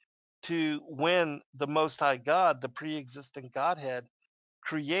beginning, to when the Most High God, the pre-existing Godhead,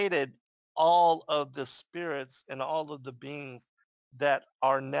 created all of the spirits and all of the beings that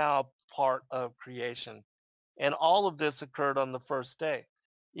are now part of creation. And all of this occurred on the first day.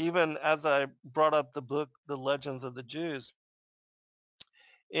 Even as I brought up the book, The Legends of the Jews,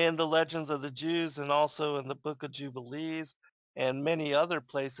 in the Legends of the Jews and also in the book of Jubilees and many other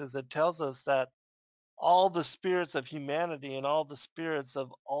places, it tells us that all the spirits of humanity and all the spirits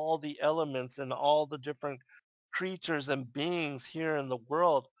of all the elements and all the different creatures and beings here in the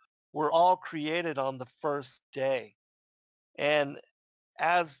world were all created on the first day. And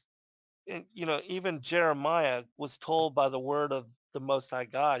as even Jeremiah was told by the word of the Most High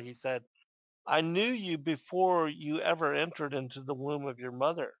God, he said, I knew you before you ever entered into the womb of your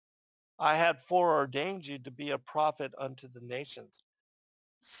mother. I had foreordained you to be a prophet unto the nations.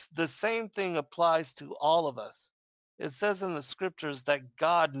 The same thing applies to all of us. It says in the scriptures that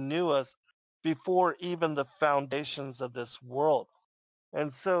God knew us before even the foundations of this world.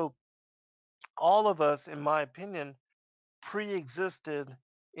 And so all of us, in my opinion, pre-existed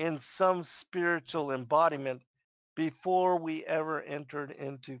in some spiritual embodiment before we ever entered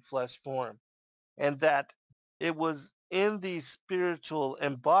into flesh form. And that it was in these spiritual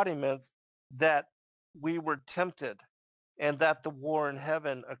embodiments that we were tempted and that the war in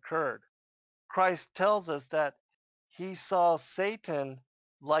heaven occurred. Christ tells us that he saw Satan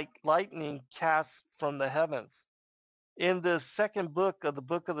like lightning cast from the heavens. In the second book of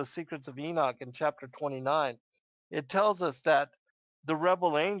the Secrets of Enoch in chapter 29, it tells us that the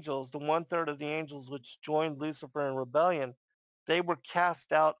rebel angels, the one-third of the angels which joined Lucifer in rebellion, they were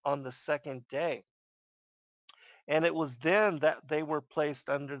cast out on the second day. And it was then that they were placed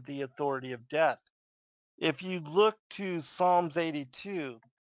under the authority of death. If you look to Psalms 82,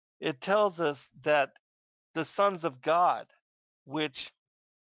 it tells us that the sons of God, which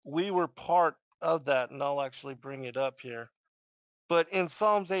we were part of that, and I'll actually bring it up here. But in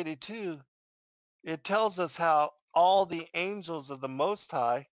Psalms 82, it tells us how all the angels of the Most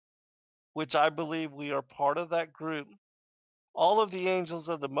High, which I believe we are part of that group, all of the angels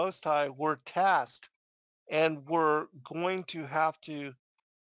of the Most High were tasked and were going to have to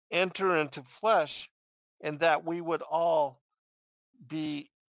enter into flesh, and that we would all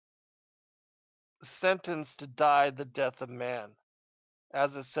be sentenced to die the death of man,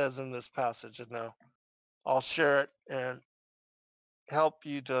 as it says in this passage. And now I'll share it and help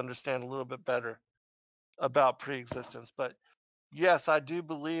you to understand a little bit better about preexistence. But yes, I do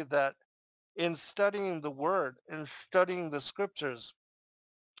believe that in studying the word and studying the scriptures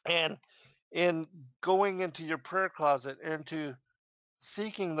and in going into your prayer closet and to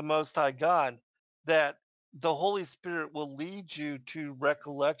seeking the Most High God, that the Holy Spirit will lead you to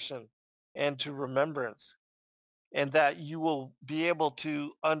recollection and to remembrance, and that you will be able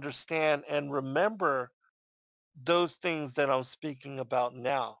to understand and remember those things that I'm speaking about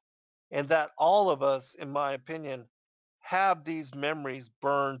now. And that all of us, in my opinion, have these memories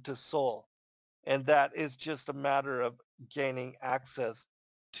burned to soul. And that is just a matter of gaining access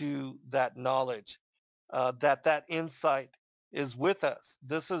to that knowledge, that insight is with us.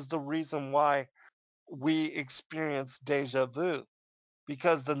 This is the reason why we experience deja vu,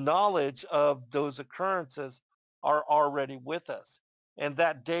 because the knowledge of those occurrences are already with us. And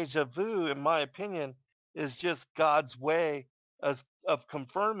that deja vu, in my opinion, is just God's way of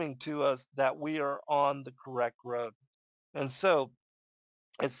confirming to us that we are on the correct road. And so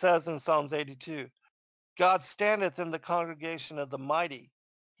it says in Psalms 82, God standeth in the congregation of the mighty.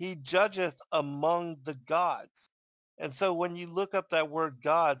 He judgeth among the gods. And so when you look up that word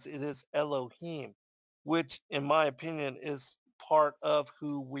gods, it is Elohim, which in my opinion is part of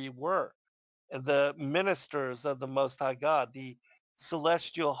who we were. And the ministers of the Most High God, the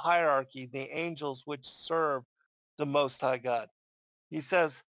celestial hierarchy, the angels which serve the Most High God. He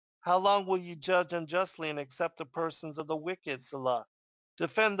says, how long will you judge unjustly and accept the persons of the wicked, Salah?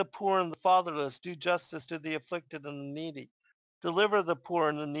 Defend the poor and the fatherless. Do justice to the afflicted and the needy. Deliver the poor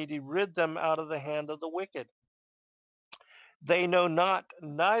and the needy. Rid them out of the hand of the wicked. They know not,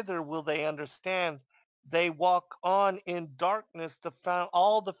 neither will they understand. They walk on in darkness.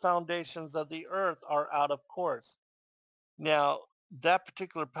 All the foundations of the earth are out of course. Now, that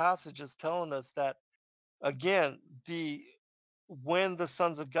particular passage is telling us that, again, when the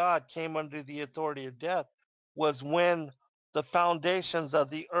sons of God came under the authority of death was when the foundations of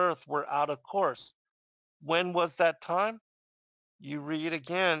the earth were out of course. When was that time? You read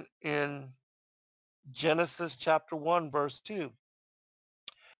again in Genesis chapter 1, verse 2.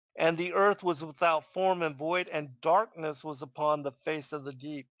 And the earth was without form and void, and darkness was upon the face of the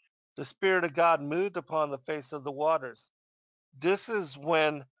deep. The Spirit of God moved upon the face of the waters. This is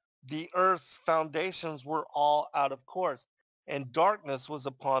when the earth's foundations were all out of course, and darkness was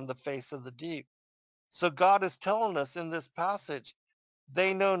upon the face of the deep. So God is telling us in this passage,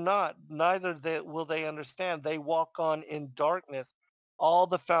 they know not, neither will they understand. They walk on in darkness. All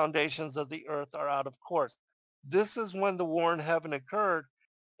the foundations of the earth are out of course. This is when the war in heaven occurred,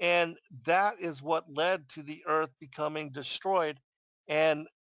 and that is what led to the earth becoming destroyed and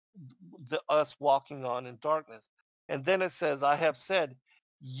us walking on in darkness. And then it says, I have said,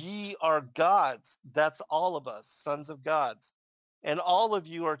 ye are gods. That's all of us, sons of gods. And all of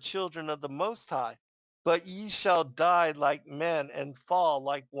you are children of the Most High. But ye shall die like men and fall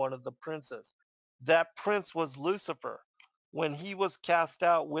like one of the princes. That prince was Lucifer. When he was cast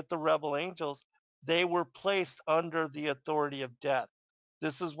out with the rebel angels, they were placed under the authority of death.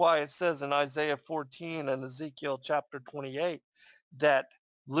 This is why it says in Isaiah 14 and Ezekiel chapter 28 that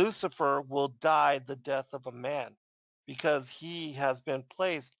Lucifer will die the death of a man because he has been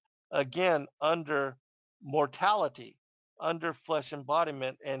placed again under mortality, under flesh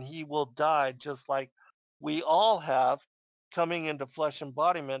embodiment, and he will die just like we all have coming into flesh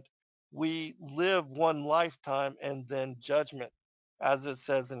embodiment. We live one lifetime and then judgment, as it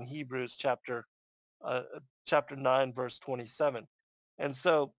says in Hebrews uh, chapter 9, verse 27. And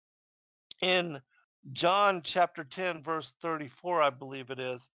so in John chapter 10, verse 34, I believe it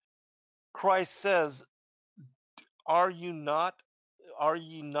is, Christ says, are you not, are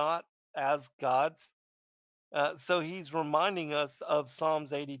ye not as gods? So he's reminding us of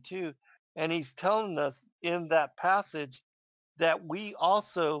Psalms 82, and he's telling us in that passage that we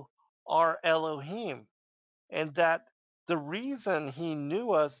also are Elohim, and that the reason he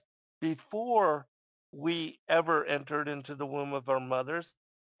knew us before we ever entered into the womb of our mothers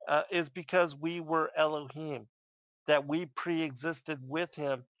is because we were Elohim, that we pre-existed with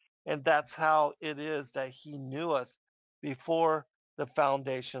him, and that's how it is that he knew us before the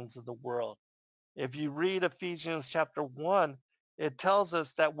foundations of the world. If you read Ephesians chapter 1, it tells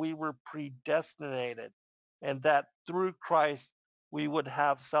us that we were predestinated and that through Christ we would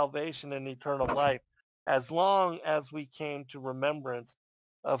have salvation and eternal life as long as we came to remembrance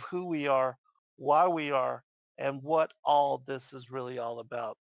of who we are, why we are, and what all this is really all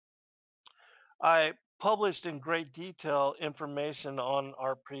about. I published in great detail information on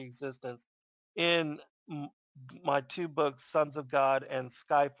our preexistence in my two books, Sons of God and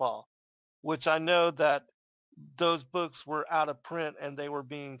Skyfall, which I know that those books were out of print and they were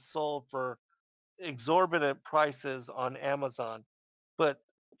being sold for exorbitant prices on Amazon. But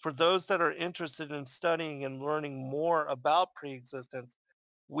for those that are interested in studying and learning more about preexistence,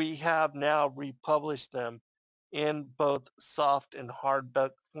 we have now republished them in both soft and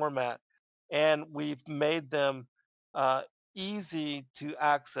hardback format, and we've made them uh, easy to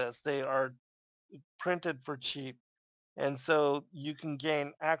access. They are printed for cheap, and so you can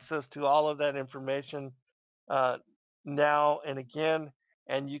gain access to all of that information uh, now and again,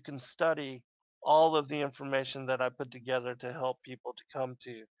 and you can study all of the information that I put together to help people to come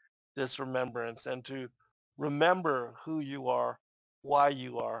to this remembrance and to remember who you are, why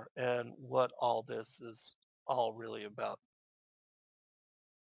you are, and what all this is all really about.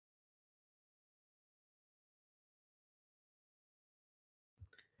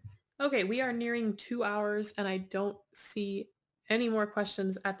 Okay, we are nearing 2 hours and I don't see any more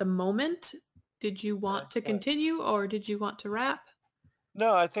questions at the moment. Did you want to Excellent. continue or did you want to wrap?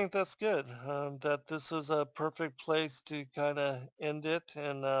 No, I think that's good. That this was a perfect place to kind of end it,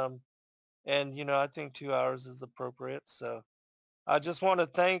 and I think 2 hours is appropriate. So I just want to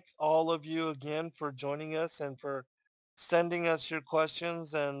thank all of you again for joining us and for sending us your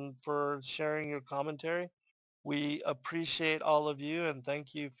questions and for sharing your commentary. We appreciate all of you and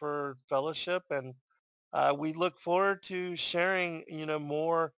thank you for fellowship. And we look forward to sharing,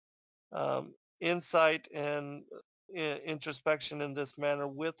 more insight and introspection in this manner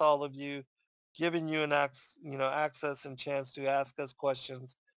with all of you, giving you access and chance to ask us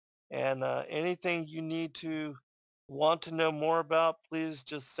questions and anything you need to want to know more about, please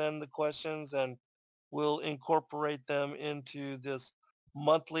just send the questions and we'll incorporate them into this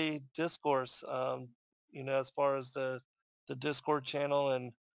monthly discourse, as far as the Discord channel.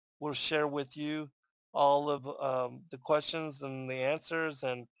 And we'll share with you all of the questions and the answers.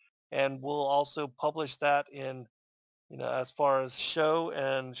 And we'll also publish that in, as far as show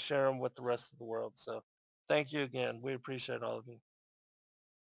and share them with the rest of the world. So thank you again. We appreciate all of you.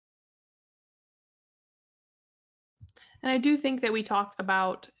 And I do think that we talked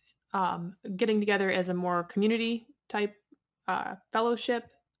about getting together as a more community type fellowship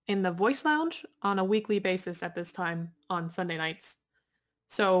in the Voice Lounge on a weekly basis at this time on Sunday nights.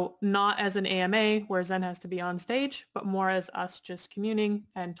 So not as an AMA where Zen has to be on stage, but more as us just communing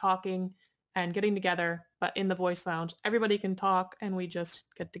and talking and getting together. But in the Voice Lounge, everybody can talk and we just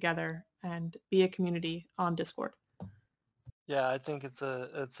get together and be a community on Discord. Yeah, I think it's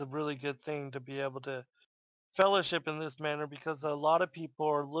a really good thing to be able to fellowship in this manner because a lot of people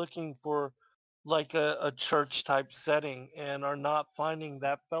are looking for like a church type setting and are not finding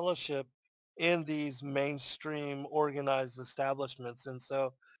that fellowship in these mainstream organized establishments. And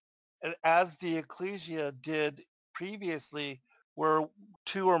so as the ecclesia did previously, where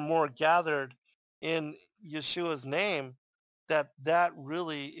two or more gathered in Yeshua's name, that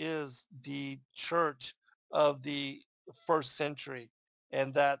really is the church of the first century,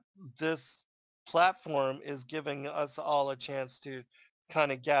 and that this platform is giving us all a chance to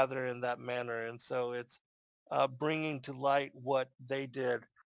kind of gather in that manner. And so it's bringing to light what they did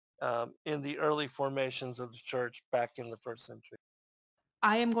in the early formations of the church back in the first century.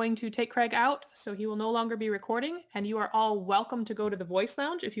 I am going to take Craig out, so he will no longer be recording, and you are all welcome to go to the Voice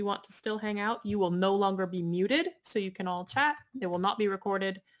Lounge. If you want to still hang out, you will no longer be muted, so you can all chat. It will not be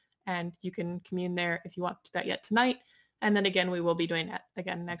recorded, and you can commune there if you want to do that yet tonight. And then again, we will be doing that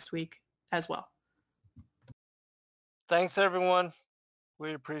again next week as well. Thanks, everyone.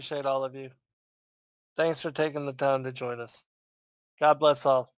 We appreciate all of you. Thanks for taking the time to join us. God bless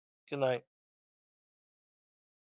all. Good night.